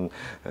փառատոն,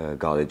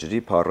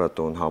 Գարեջրի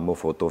փառատոն, Համով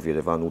ֆոտով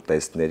Երևան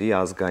ուտեստների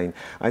ազգային,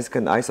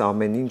 այսինքն այս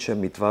ամեն ինչը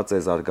միտված է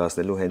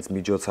զարգացնելու հենց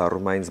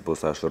միջոցառումային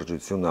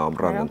զբոսաշրջությունը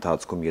ամռան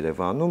ընթացքում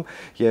Երևանում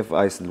եւ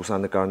այս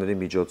լուսանկարների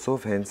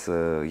միջոցով հենց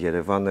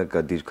Երևանը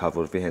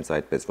կդիրքավորվի հենց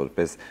այդպես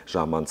որպես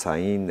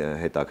ժամանցային,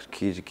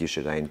 հետաքրքիր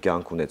գիշերային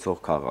կյանք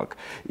ունեցող քաղաք։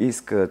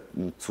 Իսկ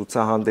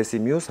ցուցահանդեսի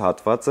մյուս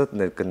հատվածը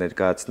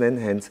կներկայացնեն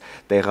հենց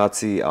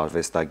տեղացի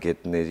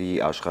արվեստագետների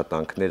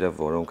աշխատանքները,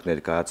 որոնք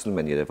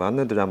ներկայացնում են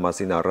Երևանը, դրա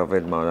մասին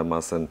առավել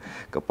մանրամասն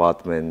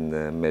կպատմեն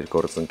մեր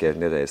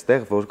գործընկերները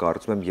այստեղ, որ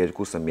կարծում եմ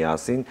երկուսը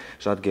միասին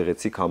շատ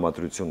գեղեցիկ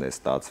համադրություն է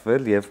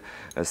ստացվել եւ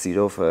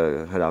սիրով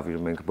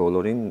հրավիրում ենք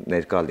բոլորին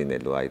ներկա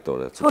լինելու այդ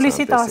օրը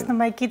Հուլիսի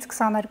 11-ից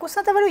 22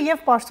 սեպտեմբեր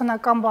եւ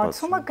պաշտոնական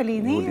բացումը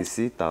կլինի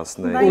հուլիսի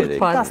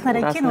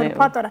 13-ին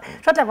ուրբաթ օրը։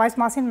 Շատ լավ, այս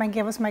մասին մենք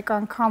եւս մեկ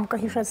անգամ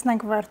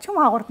կհիշեցնենք վերջում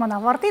հաղորդման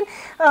ավարտին։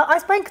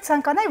 Այս բան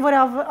կցանկանայի, որ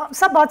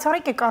սա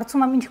բացառիկ է,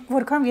 կարծում եմ,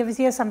 որքան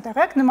եւս ես եմ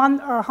տեղյակ նման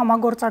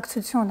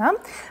համագործակցությունը։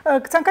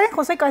 Կցանկանայի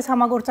խոսենք այս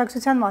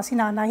համագործակցության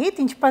մասին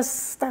Անահիտ, ինչպես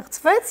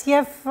ստեղծվեց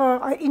եւ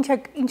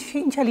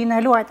ինչ է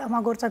լինելու այդ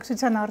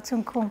համագործակցության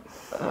արդյունքում։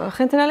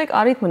 Խնդրելիք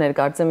առիթ մներ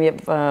կարծեմ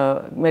եւ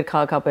մեր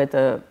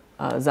քաղաքապետը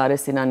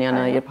Զարես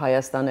Սինանյանը երբ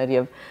Հայաստան էր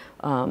եւ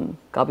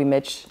կապի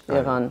մեջ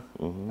եղան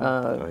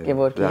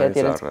Գևորգի հետ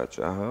իրենց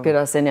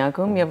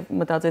գրասենյակում եւ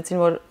մտածեցին,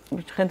 որ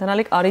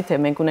խնդրելիք առիթ է,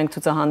 մենք ունենք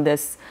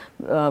ցուցահանդես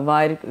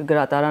վայր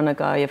գրատարանը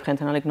կա եւ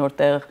խնդրելիք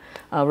նորտեղ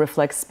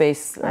Reflect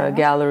Space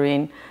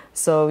Gallery-ին,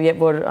 so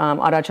երբ որ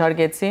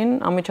առաջարկեցին,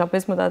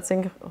 անմիջապես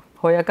մտածեցինք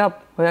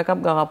հոյակապ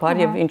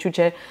գաղափար եւ ինչու՞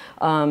 չէ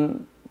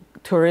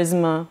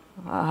tourism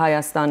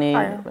Հայաստանի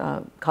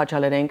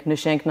քաչալերենք,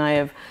 նշենք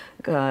նաև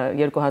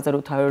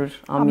 2800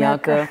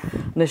 ամյակը,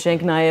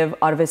 նշենք նաև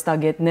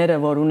արվեստագետները,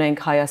 որ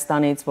ունենք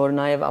Հայաստանից, որ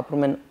նաև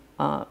ապրում են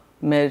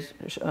մեր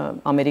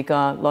Ամերիկա,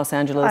 Los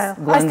Angeles,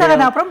 Այստեղ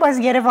են ապրում,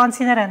 բայց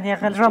երևանցիներ են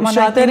եղել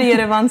ժամանակին։ Շատերը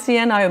երևանցի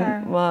են, այո,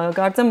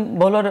 կարծեմ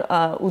բոլոր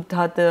 8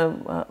 հատը,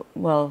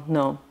 well,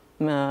 no,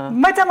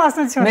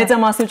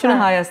 մեծամասնությունը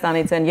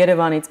Հայաստանից են,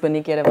 Երևանից,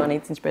 բնիկ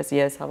Երևանից, ինչպես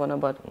ես,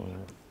 հավանաբար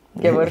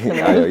Gevorg.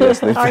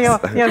 Այո,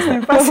 ես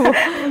նույնպես։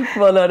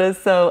 Բոլորը,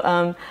 so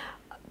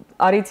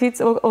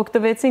արիցից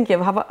օգտվեցինք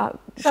եւ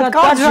շատ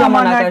կարճ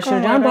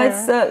ժամանակաշրջան,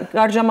 բայց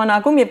կարճ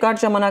ժամանակում եւ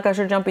կարճ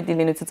ժամանակաշրջան պիտի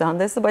լինի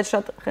ցուցահանդեսը, բայց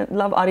շատ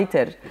լավ արիթ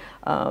էր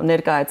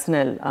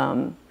ներկայացնել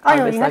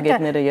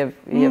արվեստագետները եւ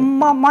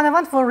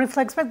մանավանդ որ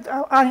Reflex-ը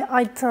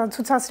այդ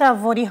ցուցասրահը,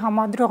 որի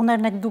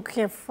համադրողներն եք դուք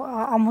եւ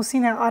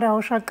ամուսինը Արա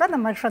Օշականը,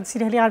 մեր շատ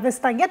սիրելի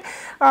արվեստագետ,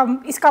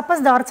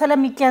 իսկապես դարձել է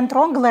մի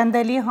կենտրոն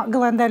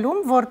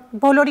Գլենդելում, որ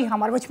բոլորի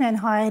համար, ոչ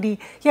միայն հայերի,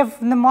 եւ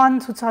նման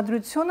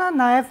ցուցադրությունը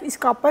նաեւ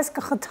իսկապես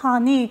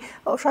կխթանի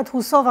շատ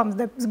հուսով եմ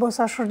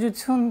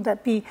զբոսաշրջություն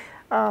դեպի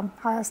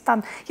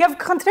Հայաստան։ Եվ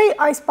կխնդրեի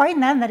այս պահին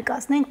նաեւ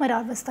ներկայացնենք մեր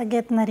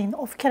արվեստագետներին,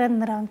 ովքեր են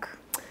նրանք։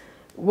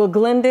 Well,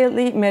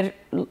 Glendale-ի մեր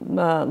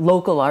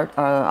local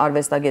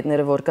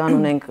արվեստագետները որ կան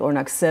ունենք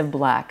օրինակ Sev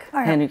Black,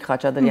 Henrik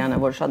Խաչատրյանը,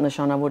 որ շատ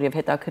նշանավոր եւ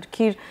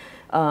հետաքրքիր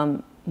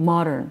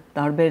modern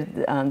տարբեր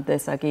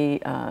տեսակի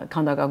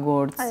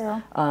քանդակագործ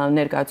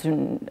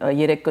ներկայացում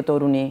 3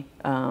 կտոր ունի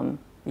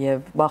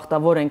եւ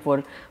բախտավոր ենք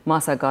որ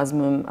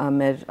մասնակազմում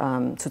մեր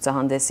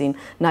ցուցահանդեսին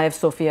նաեւ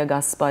Սոֆիա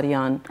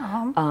Գասպարյան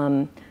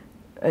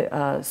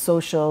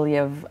social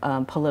եւ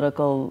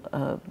political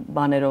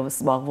բաներով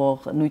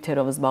զբաղվող,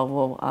 նյութերով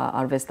զբաղվող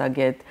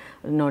արվեստագետ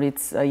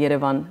նորից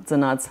Երևան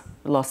ծնած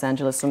Los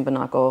Angeles-ում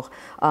բնակող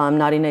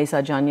Նարինե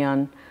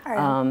Իսաջանյան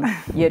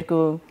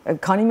երկու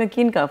քանի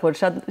մեկին կա որ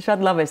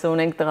շատ լավ է սա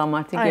ունենք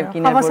տղամարդիկ եւ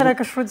կիներ որ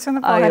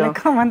հավասարակշռությունը պահել է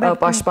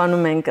կոմանդել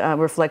պաշտպանում ենք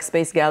Reflex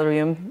Space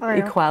Gallery-ում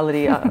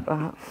equality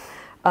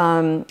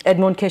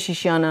Edmond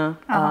Քեշիշյանը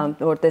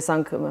որ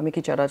տեսանք մի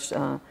քիչ առաջ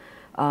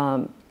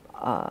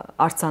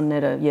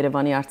արձանները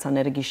Երևանի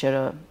արձանները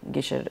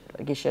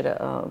գիշերը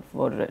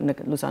որ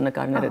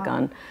լուսանկարները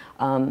կան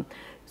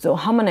so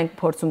համեն ենք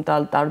փորձում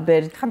տալ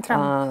տարբեր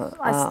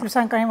այս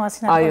լուսանկարի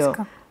մասին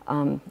ասկա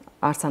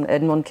արձան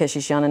Էդմոն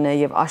Քեշիշյանն է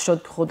եւ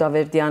Աշոտ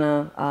Խոդավերդյանը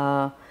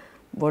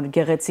որ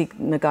գեղեցիկ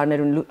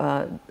նկարներ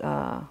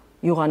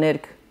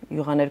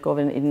յուղաներկով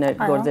են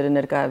գործերը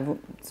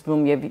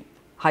ներկայացվում եւ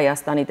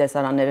Հայաստանի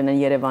տեսարաններն են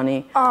Երևանի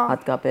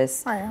հատկապես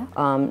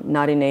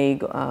Նարինեի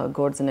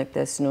գործն եք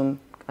տեսնում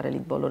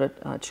կարելի բոլորը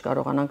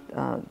չկարողանանք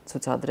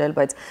ցուցադրել,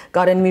 բայց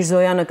Կարեն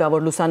Միրզոյանը կա,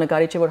 որ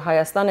լուսանկարիչ է, որ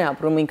Հայաստան է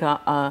ապրում, ինքը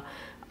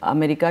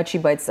Ամերիկա չի,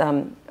 բայց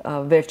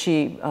վերջի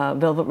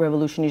Velvet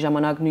Revolution-ի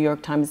ժամանակ New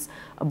York Times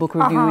Book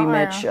Review-ի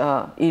մեջ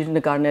իր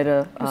նկարները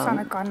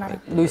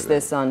լույս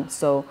տեսան,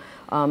 so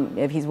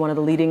he's one of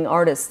the leading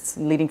artists,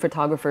 leading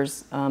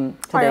photographers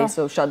today,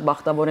 so շատ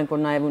բախտավոր ենք,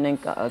 որ նաև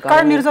ունենք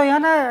Կարեն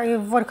Միրզոյանը,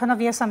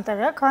 որքանով ես եմ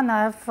տեղյակ,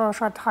 նաև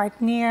շատ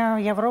հայտնի է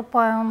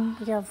Եվրոպայում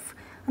եւ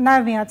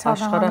Նաև միացյալ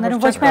նահանգներում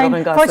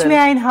ոչ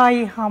միայն հայ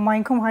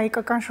համայնքում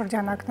հայկական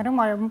շրջանակներում,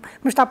 այլ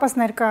մշտապես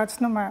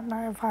ներկայացնում է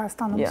նաև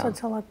Հայաստանում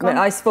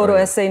սոցիալական։ Այս ֆորո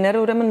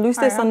էսեյները ուրեմն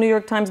լույս տեսան New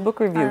York Times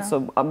Book Review, so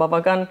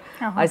բավական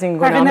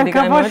այսինքն որ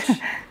Ամերիկայի մեջ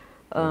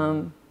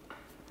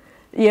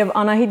եւ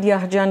Անահիդ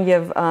Յահջան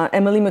եւ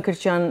Էմիլի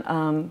Մկրտչյան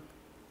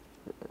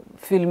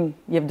ֆիլմ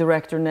եւ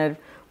դիրեկտորներ,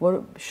 որ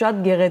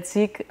շատ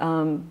գեղեցիկ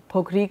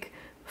փոքրիկ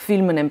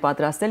ֆիլմն են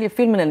պատրաստել եւ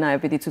ֆիլմն էլ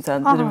նաեւ պիտի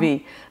ցուցադրվի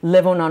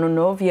Լևոն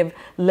անունով եւ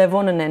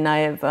Լևոնն է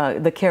նաեւ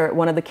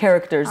one of the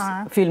characters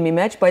ֆիլմի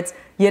մեջ, բայց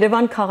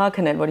Երևան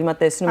քաղաքն է, որ հիմա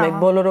տեսնում եք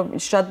բոլորով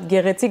շատ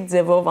գեղեցիկ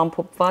ձևով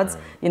ամփոփված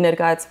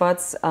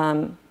ներկայացված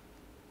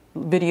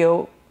video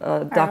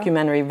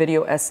documentary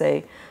video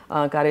essay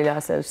կարելի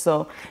ասել,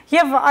 so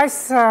եւ այս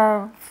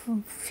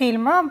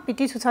ֆիլմը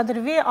պիտի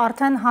ցուցադրվի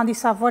արդեն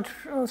հանդիսավոր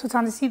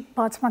ցուցահանդեսի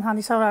բացման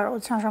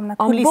հանդիսավորության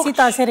ժամանակ հուլիսի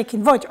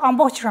 13-ին, ոչ,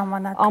 ամբողջ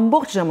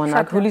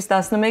ժամանակ հուլիս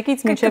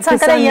 11-ից մինչև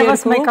 22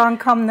 եւս մեկ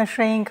անգամ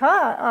նշեինք, հա,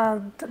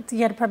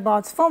 երբ է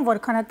բացվում,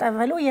 որքան է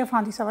տևելու եւ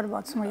հանդիսավոր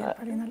բացումը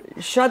երբ է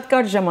լինելու։ Շատ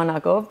կարճ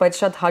ժամանակով,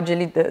 բայց շատ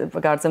հաճելի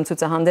կարծեմ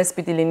ցուցահանդես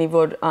պիտի լինի,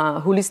 որ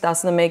հուլիս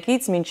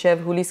 11-ից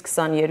մինչև հուլիս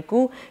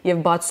 22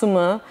 եւ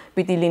բացումը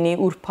պիտի լինի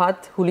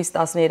ուրբաթ հուլիս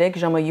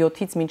 13 ժամը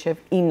 7-ից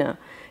մինչև 9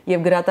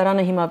 Եվ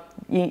գրատարանը հիմա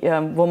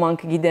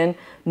ոմանք գիտեն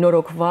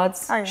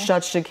նորոգված,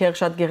 շատ շքեղ,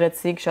 շատ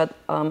գեղեցիկ, շատ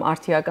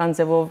արդիական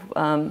ձևով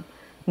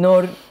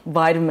նոր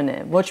վայր մնե,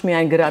 ոչ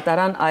միայն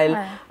գրատարան, այլ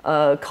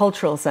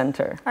cultural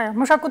center։ Այո,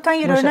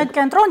 մշակութային յուրօրինակ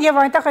կենտրոն եւ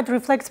այնտեղ այդ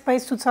Reflex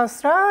Space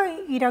ցուցասրահը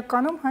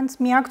իրականում հենց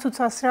միակ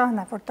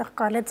ցուցասրահն է, որտեղ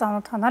կարելի է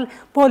ծանոթանալ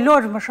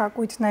բոլոր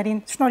մշակույթներին։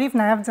 Շնորհիվ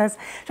նաեւ ձեզ։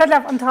 Շատ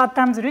լավ,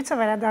 ընդհատեմ զրույցը,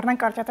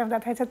 վերադառնանք կարճատև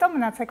դաթայից հետո,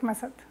 մնացեք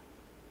մեզ հետ։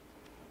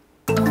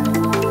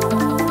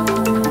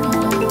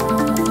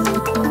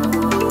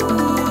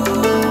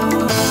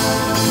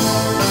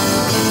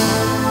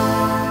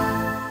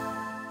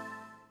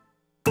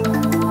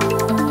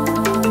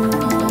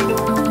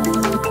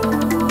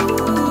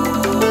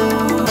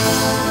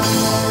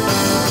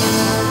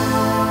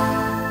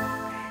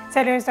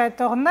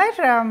 Սերիոզայտողներ,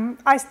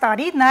 այս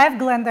տարի նաև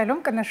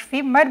Գլենդելում կնշվի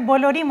մեր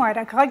բոլորի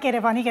մայրաքաղաք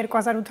Երևանի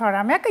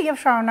 2800-ամյակը եւ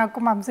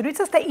շարունակում եմ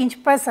զրույցս, թե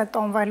ինչպես է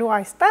տոնվելու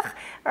այստեղ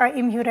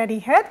իմ հյուրերի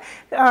հետ։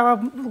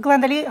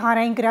 Գլենդելի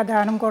հանրային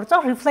գրադարանում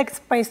գործող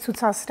Reflex Space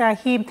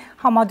ցուցասրահի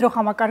համադրող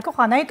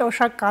համակարգող Անահիդ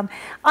Օշական։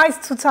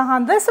 Այս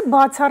ցուցահանդեսը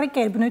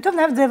բացառիկ էր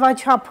բնույթով, նաև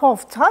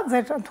ձևաչափով, հա,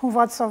 ձեր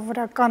ընդունված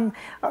սովորական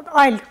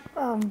այլ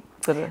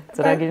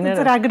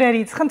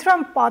ծրագրերից։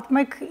 Խնդրում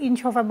պատմեք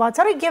ինչով է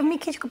բացառիկ եւ մի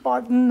քիչ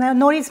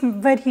նորից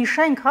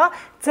վերհիշենք, հա,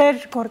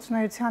 ձեր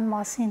գործունեության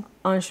մասին։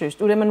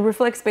 Անշուշտ, ուրեմն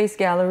Reflect Space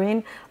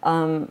Gallery-ին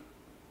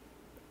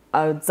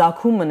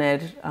ցակումն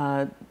էր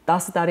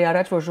 10 տարի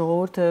առաջ, որ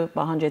ժողովուրդը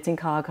պահանջեցին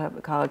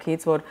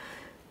քաղաքից, որ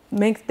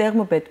մենք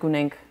տեղը պետք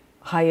ունենք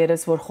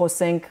հայերս, որ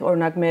խոսենք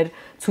օրինակ մեր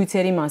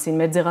ցույցերի մասին,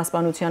 մեր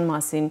ցեղասպանության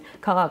մասին,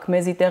 քաղաք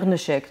մեզի տեղ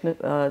նշեք,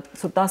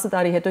 10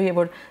 տարի հետո եւ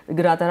որ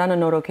գրադարանը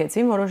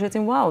նորոգեցին,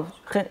 որոշեցին,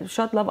 վաու,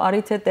 շատ լավ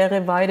արիթ է, տեղ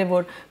է, վայր է,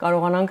 որ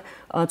կարողանանք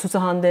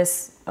ցուցահանդես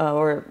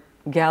or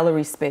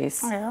gallery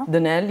space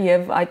դնել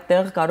եւ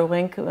այդտեղ կարող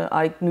ենք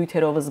այդ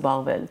նյութերով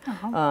զբաղվել։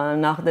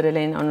 Նախ դրել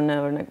էին անունը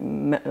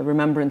օրինակ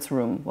remembrance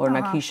room,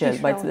 օրինակ հիշել,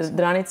 բայց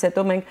դրանից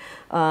հետո մենք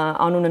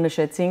անունը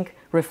նշեցինք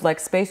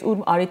Reflect Space,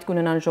 ու արիթ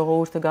կունենան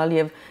ժողովուրդը գալ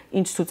եւ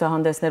ինչ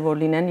ցուցահանդեսներ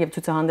որ լինեն եւ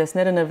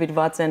ցուցահանդեսները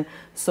նվիրված են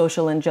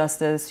social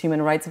injustice,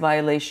 human rights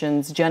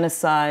violations,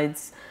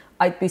 genocides,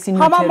 այդպիսի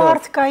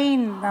նյութերով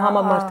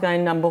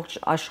համամարտկային ամբողջ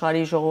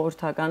աշխարհի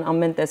ժողովրդական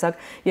ամեն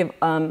տեսակ եւ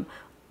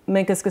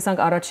մենք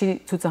սկսանք առաջի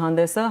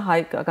ցուցահանդեսը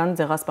հայկական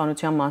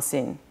ցեղասպանության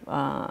մասին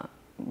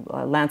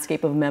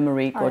landscape of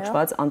memory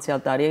կոչված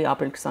անցյալ տարի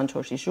ապրիլ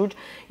 24-ի շուրջ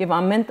եւ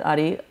ամեն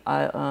տարի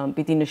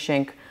պիտի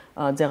նշենք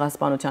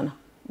ցեղասպանության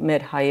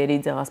մեր հայերի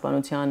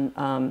ցեղասպանության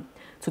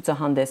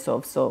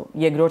ցուցահանդեսով so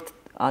երկրորդ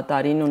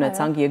տարին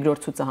ունեցանք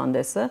երկրորդ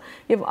ցուցահանդեսը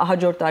եւ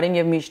հաջորդ տարին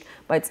եւ միշտ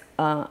բայց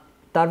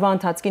տարվա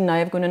ընթացքին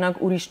նաև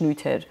կունենանք ուրիշ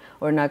նյութեր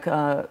օրինակ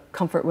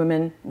comfort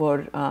women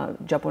որ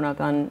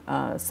ճապոնական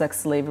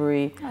sex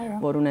slavery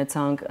որ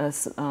ունեցանք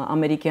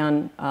ամերիկյան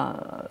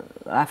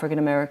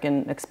African American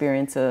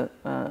experience-ը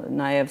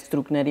նաև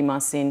ստրուկների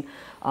մասին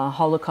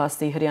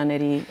Holocaust-ի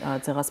հրյաների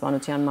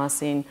ցեղասպանության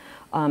մասին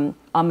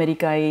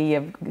Ամերիկայի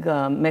եւ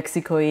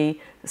Մեքսիկոյի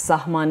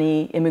սահմանի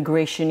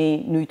immigration-ի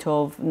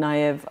նյութով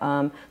նաև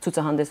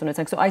ցուցահանդես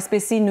ունեցանք։ So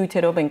այսպեսի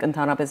նյութերով ենք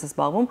ընդհանրապես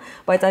զբաղվում,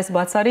 բայց այս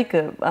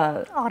բացառիկը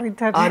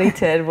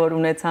արիթ էր, որ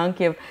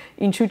ունեցանք եւ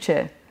ինչու՞ չէ։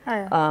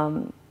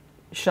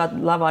 Շատ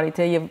լավ արիթ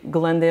է եւ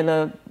Glendale-ը,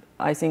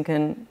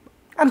 այսինքն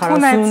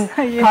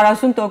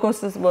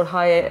 40% որ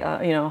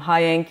հայ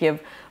ենք եւ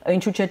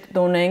ինչու՞ չէ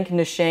տոնենք,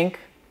 նշենք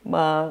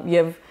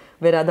եւ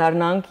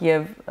վերադառնանք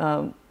եւ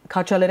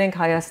քաչալերենք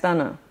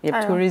Հայաստանը եւ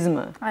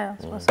туриզմը։ Այո,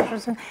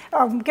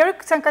 զբոսաշրջություն։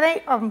 Գերեկ ցանկացի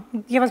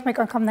եւս մեկ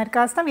անգամ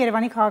ներկայացնեմ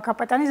Երևանի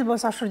քաղաքապետարանի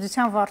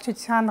զբոսաշրջության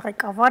վարչության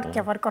ղեկավար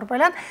Gevorg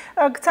Orbelyan։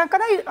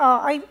 Ցանկացի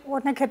այ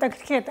օրինակ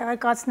հետաքրքիր է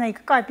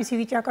տեղեկացնեիք, կա այդպիսի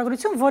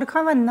վիճակագրություն,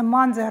 որքան են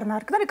նման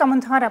ձեռնարկները կամ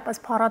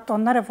ընդհանրապես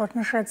փառատոնները, որ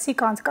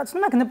նշեցիք,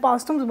 անցկացնում եք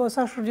նպաստում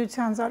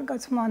զբոսաշրջության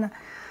զարգացմանը։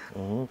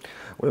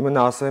 Ուրեմն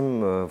ասեմ,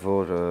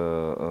 որ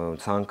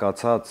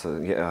ցանկացած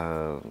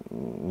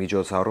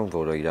միջոցառում,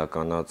 որը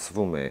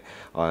իրականացվում է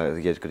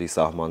երկրի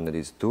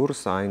սահմաններից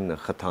դուրս, այն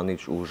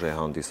խթանիչ ուժ է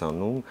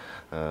հանդիսանում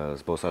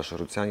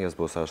զբոսաշրջության եւ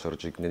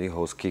զբոսաշրջիկների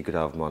հոսքի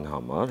գրավման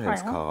համար,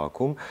 հենց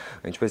քաղաքում,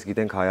 ինչպես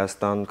գիտենք,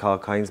 Հայաստան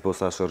քաղաքային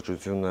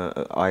զբոսաշրջությունը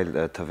այլ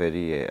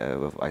թվերի է,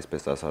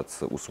 այսպես ասած,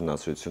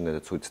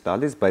 ուսումնասիրությունները ցույց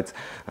տալիս, բայց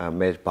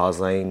մեր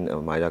բազային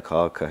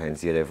մայրաքաղաքը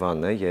հենց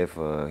Երևանն է եւ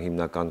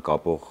հիմնական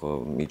կապող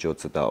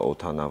միջոցը դա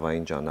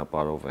օդանավային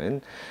ճանապարհով են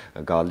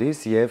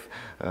գալիս եւ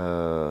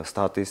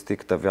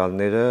ստատիստիկ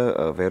տվյալները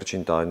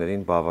վերջին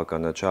տարիներին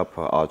բավականաչափ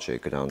աճ է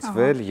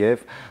գրանցվել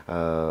եւ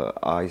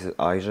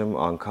այժմ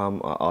անգամ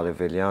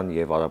արևելյան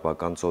եւ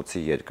արաբական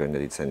ծոցի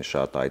երկրներից են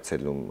շատ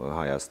այցելում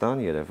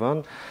Հայաստան,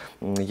 Երևան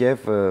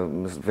եւ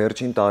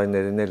վերջին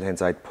տարիներին էլ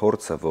հենց այդ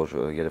փորձը, որ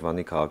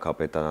Երևանի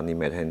քաղաքապետարանի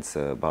մեր հենց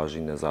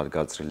բաժինը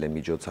զարգացրել է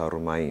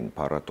միջոցառումային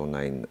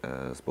փառատոնային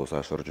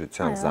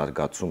զբոսաշրջության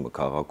զարգացումը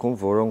քաղաքում,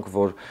 որոնք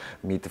որ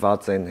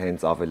միտված են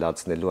հենց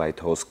ավելացնելու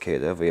այդ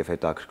հոսքերը եւ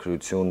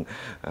հետաքրքրություն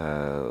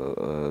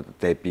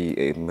դեպի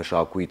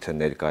մշակույթը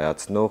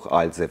ներկայացնող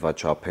այլ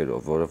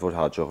ձևաչափերով, որը որ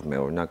հաջողվում է,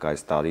 օրինակ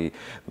այս տարի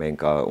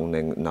մենք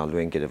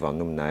ունենալու ենք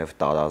Երևանում նաեւ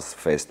Տարազ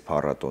Fest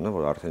փառատոնը,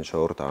 որ արդեն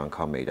 4-րդ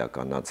անգամ է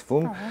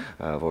իրականացվում,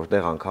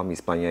 որտեղ անգամ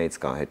Իսպանիայից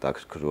կան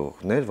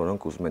հետաքրքրողներ,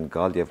 որոնք ուզում են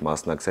գալ եւ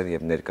մասնակցել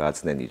եւ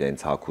ներկայացնել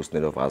իրենց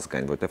հագուստներով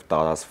ազգային, որտեղ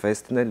Տարազ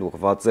Fest-ն էլ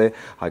ուղղված է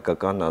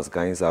հայկական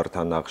ազգային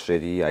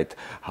զարդանախշերի այդ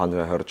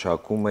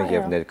հանրահրճակումը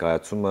եւ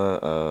ներկայացումը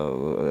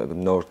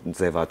նոր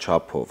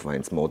ձևաչափով,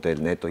 հենց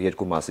մոդելն է,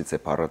 երկու մասից է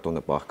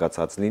փառատոնը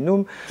բաղկացած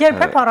լինում։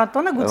 Երբ է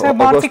փառատոնը, գուցե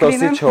բարձիկ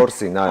լինեն։ Օգոստոսի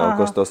 4-ին, այո,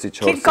 օգոստոսի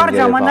 4-ին Երևանում։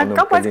 Ժամանակ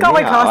կա, բայց կարող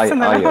եք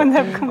հասցնել։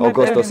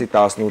 Օգոստոսի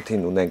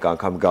 18-ին ունենք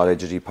անգամ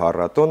գարեջրի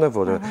փառատոնը,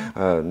 որը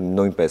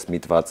նույնպես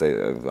միտված է,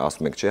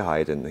 ասում եք, չէ,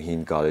 հայերը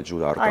հին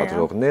գարեջուր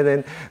արտադրողներ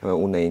են,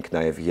 ունեինք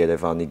նաև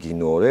Երևանի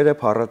գինու օրերը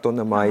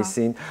փառատոնը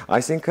մայիսին,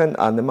 այսինքն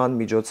նման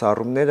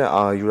միջոցառումները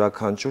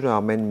յուրաքանչյուրը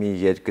ամեն մի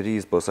երկրի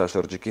զբոսաշրջության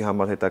զբոսաշրջիկի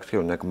համար հետաքրքիր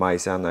օրինակ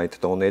մայիսյան այդ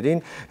տոներին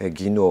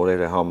գինու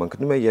օրերը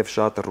համընկնում է եւ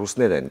շատ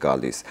ռուսներ են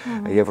գալիս։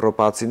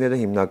 Եվրոպացիները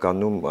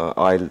հիմնականում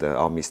այլ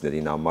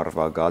ամիսներին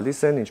ամառվա գալիս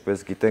են, ինչպես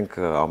գիտենք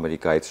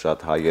Ամերիկայից շատ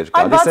հայեր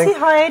գալիս են։ Բացի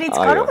հայերից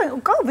կարող է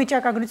կա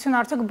վիճակագրություն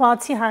արդյոք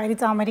բացի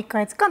հայերից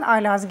Ամերիկայից կան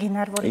այլ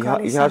ազգիներ, որ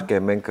գալիս են։ Իհարկե,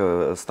 մենք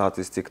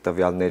ստատիստիկ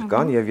տվյալներ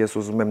կան եւ ես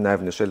ուզում եմ նաեւ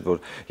նշել, որ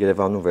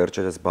Երևանում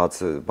վերջերս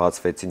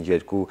բացվեցին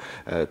երկու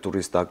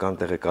տուրիստական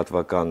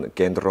տեղեկատվական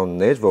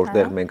կենտրոններ,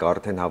 որտեղ մենք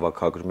արդեն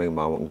հավաքագրում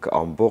ենք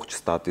ամբողջ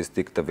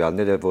ստատիստիկ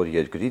տվյալները, որ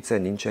երկրից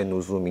են, ինչ են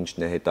ուզում,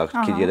 ինչն է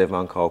հետաքրքիր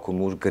Երևան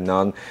քաղաքում, ուր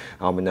գնան,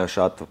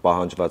 ամենաշատ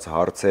պահանջված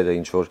հարցերը,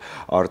 ինչ որ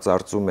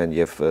արծարծում են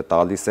եւ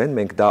տալիս են,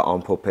 մենք դա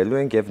ամփոփելու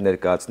ենք եւ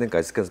ներկայացնենք,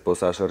 այսինքն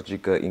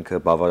զբոսաշրջիկը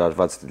ինքը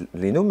բավարարված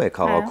լինում է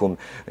քաղաքում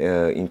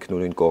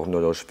ինքնուրույն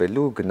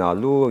կողմնորոշվելու,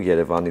 գնալու,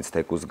 Երևանից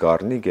թեկուզ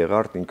Գառնի,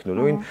 Գեղարդ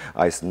ինքնուրույն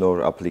այս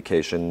նոր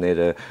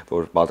application-ները,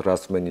 որ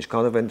պատրաստվում են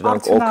ինչքանով են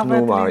դրանք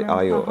օգնում,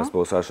 այո,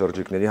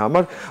 զբոսաշրջիկների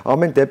համար,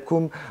 ամեն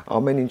դեպքում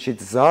ամեն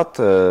ինչից զատ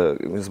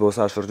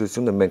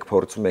զբոսաշրջությունը մենք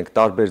փորձում ենք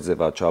տարբեր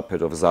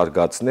ձևաչափերով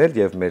զարգացնել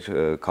եւ մեր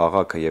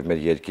քաղաքը եւ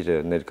մեր երկիրը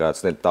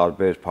ներկայացնել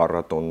տարբեր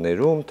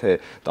փառատոններում, թե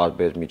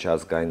տարբեր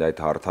միջազգային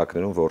այդ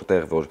հարթակներում,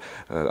 որտեղ որ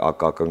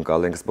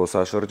ակակնկալ ենք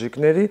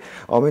զբոսաշրջիկների,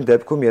 ամեն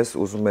դեպքում ես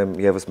ուզում եմ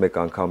եւս մեկ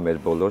անգամ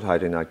մեր բոլոր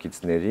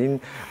հայրենակիցներին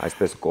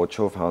այսպես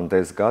կոչով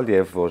հանդես գալ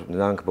եւ որ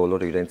նրանք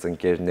բոլորը իրենց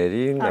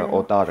ընկերներին,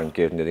 օտար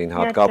ընկերներին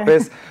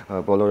հատկապես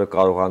բոլորը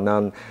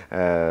կարողանան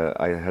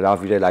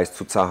հրավիրել այս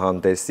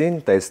ցուցահանդեսին,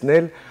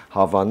 տեսնել,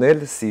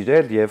 հավանել,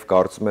 սիրել եւ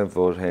կարծում եմ,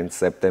 որ հենց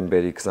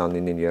սեպտեմբերի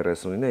 29-ին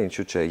 30-ին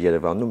ինչու՞ չէ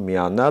Երևանում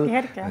միանալ,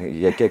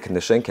 եկեք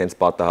նշենք հենց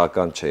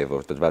պատահական չէ,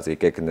 որ դրված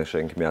եկեք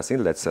նշենք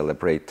միասին, let's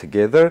celebrate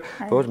together,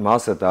 որ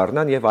մասը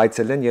դառնան եւ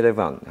այցելեն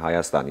Երևան,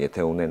 Հայաստան,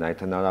 եթե ունեն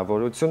այդ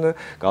հնարավորությունը,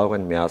 կարող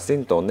են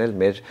միասին տոնել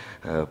մեր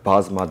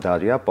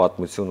բազմադարյա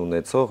պատմություն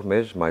ունեցող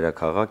մեր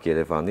մայրաքաղաք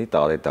Երևանի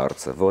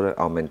տարեդարձը, որը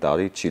ամեն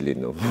տարի չի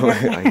լինում,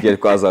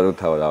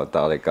 2800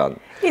 տարեկան։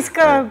 Իսկ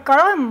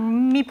կարող եմ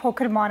մի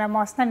փոքր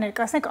մանրամասներ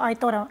ներկայացնել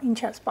այդ օրը ինչ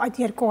է, այդ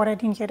 2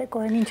 օրերին, 3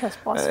 օրերին ինչ է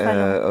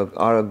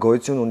սպասվելու։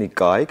 Գոյություն ունի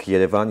կայք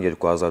Երևան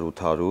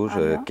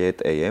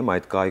 2800.am,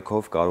 այդ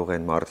կայքով կարող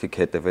են մարդիկ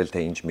հետևել, թե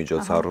ինչ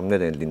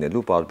միջոցառումներ են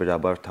լինելու,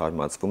 պարբերաբար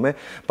թարմացվում է,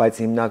 բայց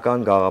հիմնական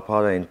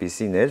գաղափարը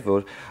այնպիսին էր,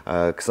 որ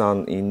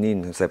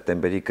 29-ին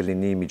սեպտեմբերի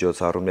կլինի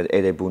միջոցառումներ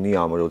Էրեբունի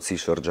ամրոցի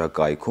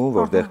շրջակայքում,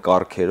 որտեղ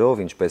կարգերով,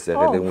 ինչպես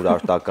եղել է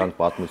ուրարտական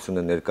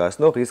պատմությունը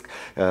ներկայացնող, իսկ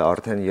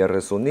արդեն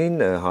 30-ին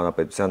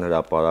Հանրապետության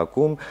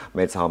հրապարակում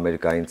մեծ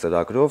համերգային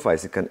ծրագրով,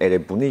 այսինքն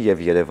Էրեբունի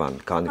եւ Երևան,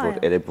 քանի որ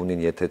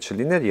Էրեբունին եթե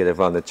չլիներ,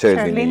 Երևանը չէր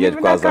լինի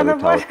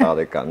 2800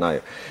 տարեկան,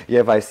 այո։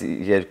 Եվ այս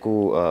երկու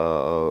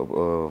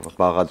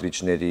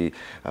բաղադրիչների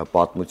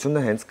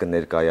պատմությունը հենց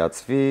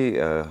կներկայացվի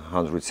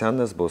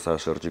հանրությանը,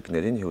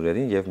 զբոսաշրջիկներին,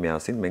 հյուրերին եւ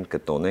միասին մենք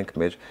կտոնենք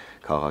մեր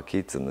քաղաքի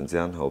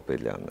ծննդյան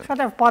հոբելյանը։ Շատ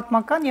է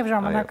պատմական եւ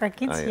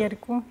ժամանակակից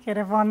երկու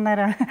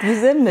Երևանները։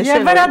 Դիզեմ նշել։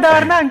 Եվ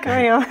վերադառնանք,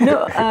 այո։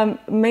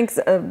 Մենք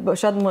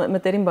շատ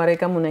մտերիմ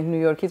բարեկամ ունենք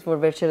Նյու Յորքից,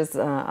 որ վերջերս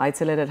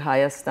այցելել էր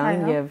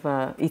Հայաստան եւ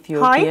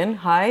Ethiopian,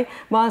 հայ,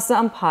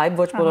 մասամբ հայ,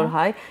 ոչ բոլոր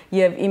հայ,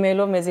 եւ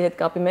email-ով մեզի հետ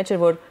կապի մեջ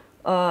էր, որ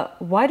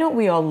why don't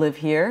we all live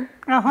here?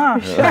 Ահա,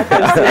 շատ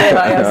էր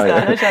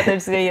Հայաստանը, շատ էր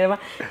սիրել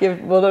Երևան եւ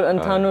բոլոր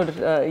ընդհանուր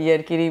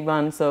երկիրի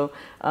բան, so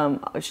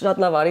շատ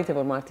լավ արի թե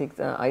որ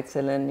մարդիկ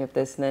այցելեն եւ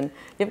տեսնեն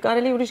եւ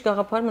կարելի ուրիշ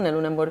գաղափար մնել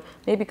ունեմ որ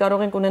maybe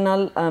կարող ենք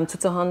ունենալ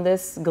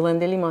ցուցահանդես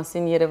Գլենդելի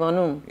մասին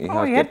Երևանում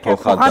իհարկե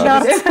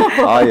փոխադարձ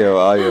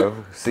այո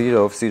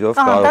սիրով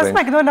կարող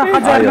ենք նոր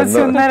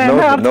նախաձեռնություններ են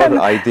նոր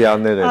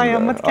այդեաներ են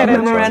այո մտքեր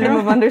են memorandum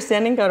of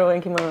understanding կարող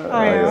ենք հիմա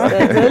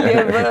ստեղծել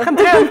եւ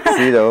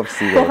սիրով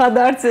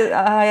փոխադարձ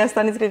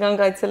Հայաստանից կգանք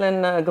այցելեն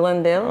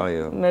Glendale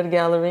մեր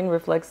gallery-ին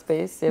reflect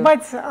space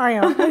բայց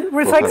այո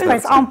reflect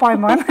space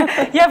անպայման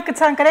եւ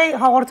կցանկանայի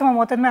հաղորդումը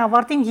մոտենում է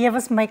ավարտին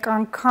եւս մեկ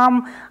անգամ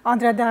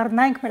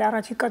անդրադառնանք մեր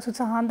առաջիկա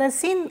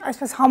ցուցահանդեսին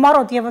այսպես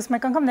համառոտ եւս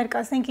մեկ անգամ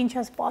ներկայացնենք ինչ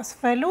է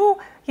սպասվելու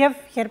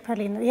եւ երբ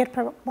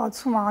է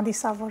բացումը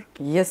հանդիսավոր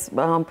ես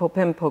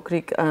ամփոփեմ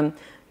փոքրիկ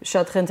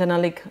շատ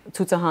խնդրանալիք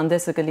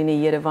ցուցահանդեսը կլինի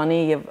Երևանի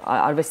եւ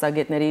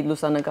արվեստագետների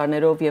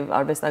լուսանկարներով եւ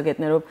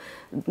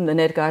արվեստագետներով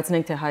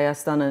ներկայացնենք թե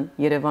Հայաստանը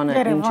Երևանը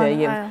ինչ է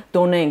եւ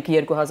տոնենք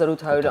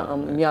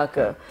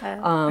 2800-ամյակը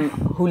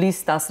հուլիս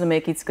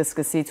 11-ից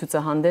կսկսի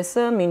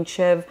ցուցահանդեսը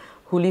մինչեւ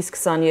հուլիս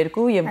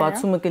 22 եւ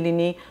բացումը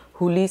կլինի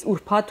հուլիս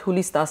ուրբաթ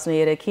հուլիս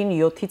 13-ին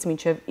 7-ից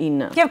մինչև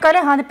 9։ Եվ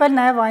կարելի հանդիպել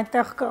նաև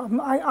այնտեղ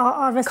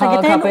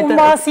արվեստագետներին ում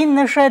մասին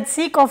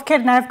նշեցիք,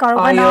 ովքեր նաև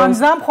կարող են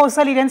անձամբ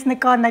խոսել իրենց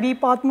նկարների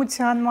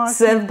պատմության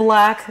մասին։ Seth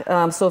Black,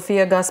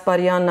 Սոֆիա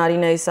Գասպարյան,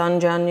 Նարինե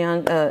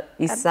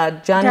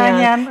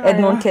Իսաջանյան,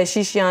 Էդմոն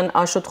Քեշիշյան,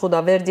 Աշոտ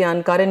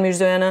Խուդավերդյան, Կարեն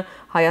Միրզոյանը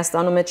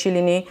Հայաստանում է չի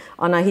լինի,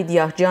 Անահիդ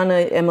Յահջյանը,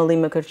 Էմիլի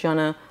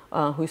Մկրտչյանը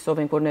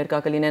հույսով ենք որ ներկա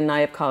կլինեն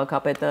նաև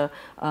քաղաքապետը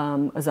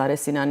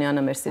Զարես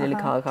Սինանյանը, մեր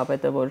սիրելի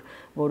քաղաքապետը, որ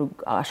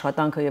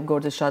աշխատանքը եւ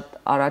գործը շատ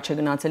առաջ է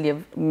գնացել եւ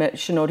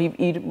շնորհիվ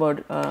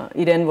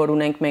իրեն որ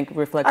ունենք մենք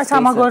reflect այս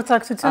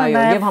համագործակցությունը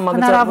նաև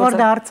հնարավոր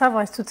դարձավ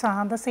այս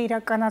ցուցահանդեսը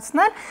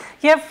իրականացնել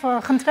եւ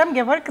խնդրեմ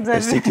Գևորգ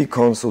ձեր City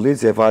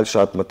Council-ից եւ այլ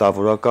շատ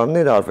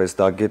մտավորականներ,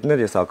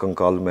 արվեստագետներ, ես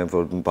ակնկալում եմ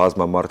որ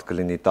բազմամարդ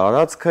կլինի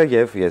տարածքը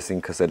եւ ես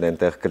ինքս էլ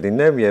այնտեղ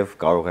կլինեմ եւ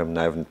կարող եմ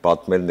նաեւ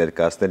պատմել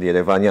ներկայացնել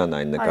Երևանյան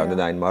այն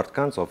նկարներ այն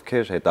մարդկանց,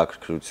 ովքեր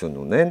հետաքրքրություն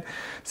ունեն,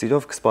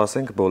 սիրով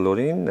կսպասենք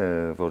բոլորին,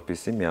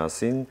 որպեսզի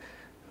միասին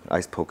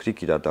այս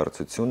փոքրիկ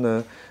իրադարձությունը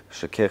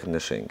շքեղ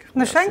նշենք։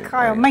 Նշենք,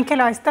 այո, մենք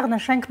էլ այստեղ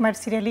նշենք մեր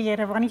սիրելի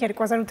Երևանի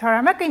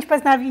 2018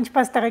 ինչպես նաև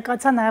ինչպես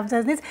տեղեկացա նաև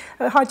ձեզնից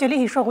հաճելի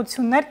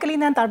հիշողություններ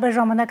կլինեն տարբեր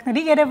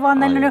ժամանակների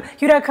Երևանն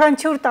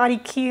յուրաքանչյուր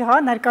տարիքի, հա,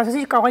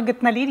 ներկայացուցիչ կարող է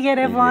գտնել իր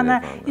Երևանը,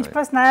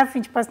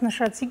 ինչպես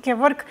նշեցի,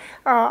 Գևորգ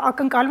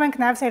ակնկալում ենք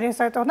նաև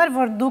սերիոսատողներ,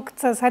 որ դուք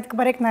ձեզ հետ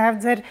կբերեք նաև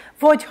ձեր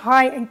ոչ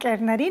հայ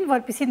ընկերներին,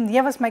 որպեսզի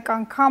եւս մեկ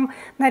անգամ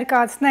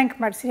ներկայացնենք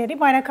մեր սիրելի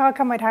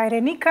մայրաքաղաքը, մեր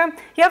հայրենիքը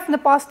եւ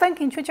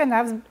նպաստենք ինչու՞ չէ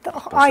նաև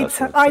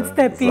այդ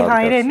դեպի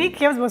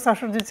հայրենիք եւ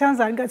զբոսաշրջության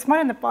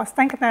զարգացմանը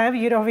նպաստենք նաեւ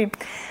յուրովի։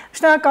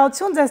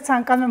 Շնորհակալություն, ձեզ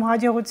ցանկանում եմ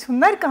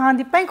հաջողություններ,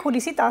 կհանդիպենք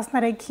հուլիսի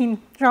 13-ին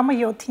ժամը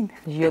 7-ին։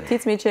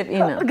 7-ից մինչև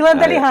 9։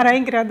 Գլանդալի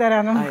հարային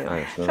գրադարանում։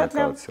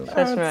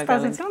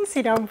 Շնորհակալություն,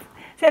 սիրով։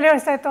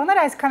 Սերիոսատողներ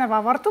այսքանով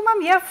ավարտում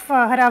եմ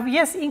եւ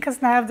ես ինքս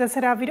նաեւ ձեզ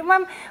հրավիրում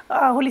եմ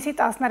հուլիսի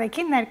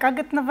 13-ին ներկա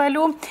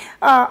գտնվելու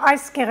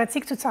այս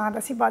գեղեցիկ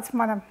ցուցահանդեսի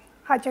բացմանը։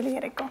 Հաճելի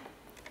երեկո։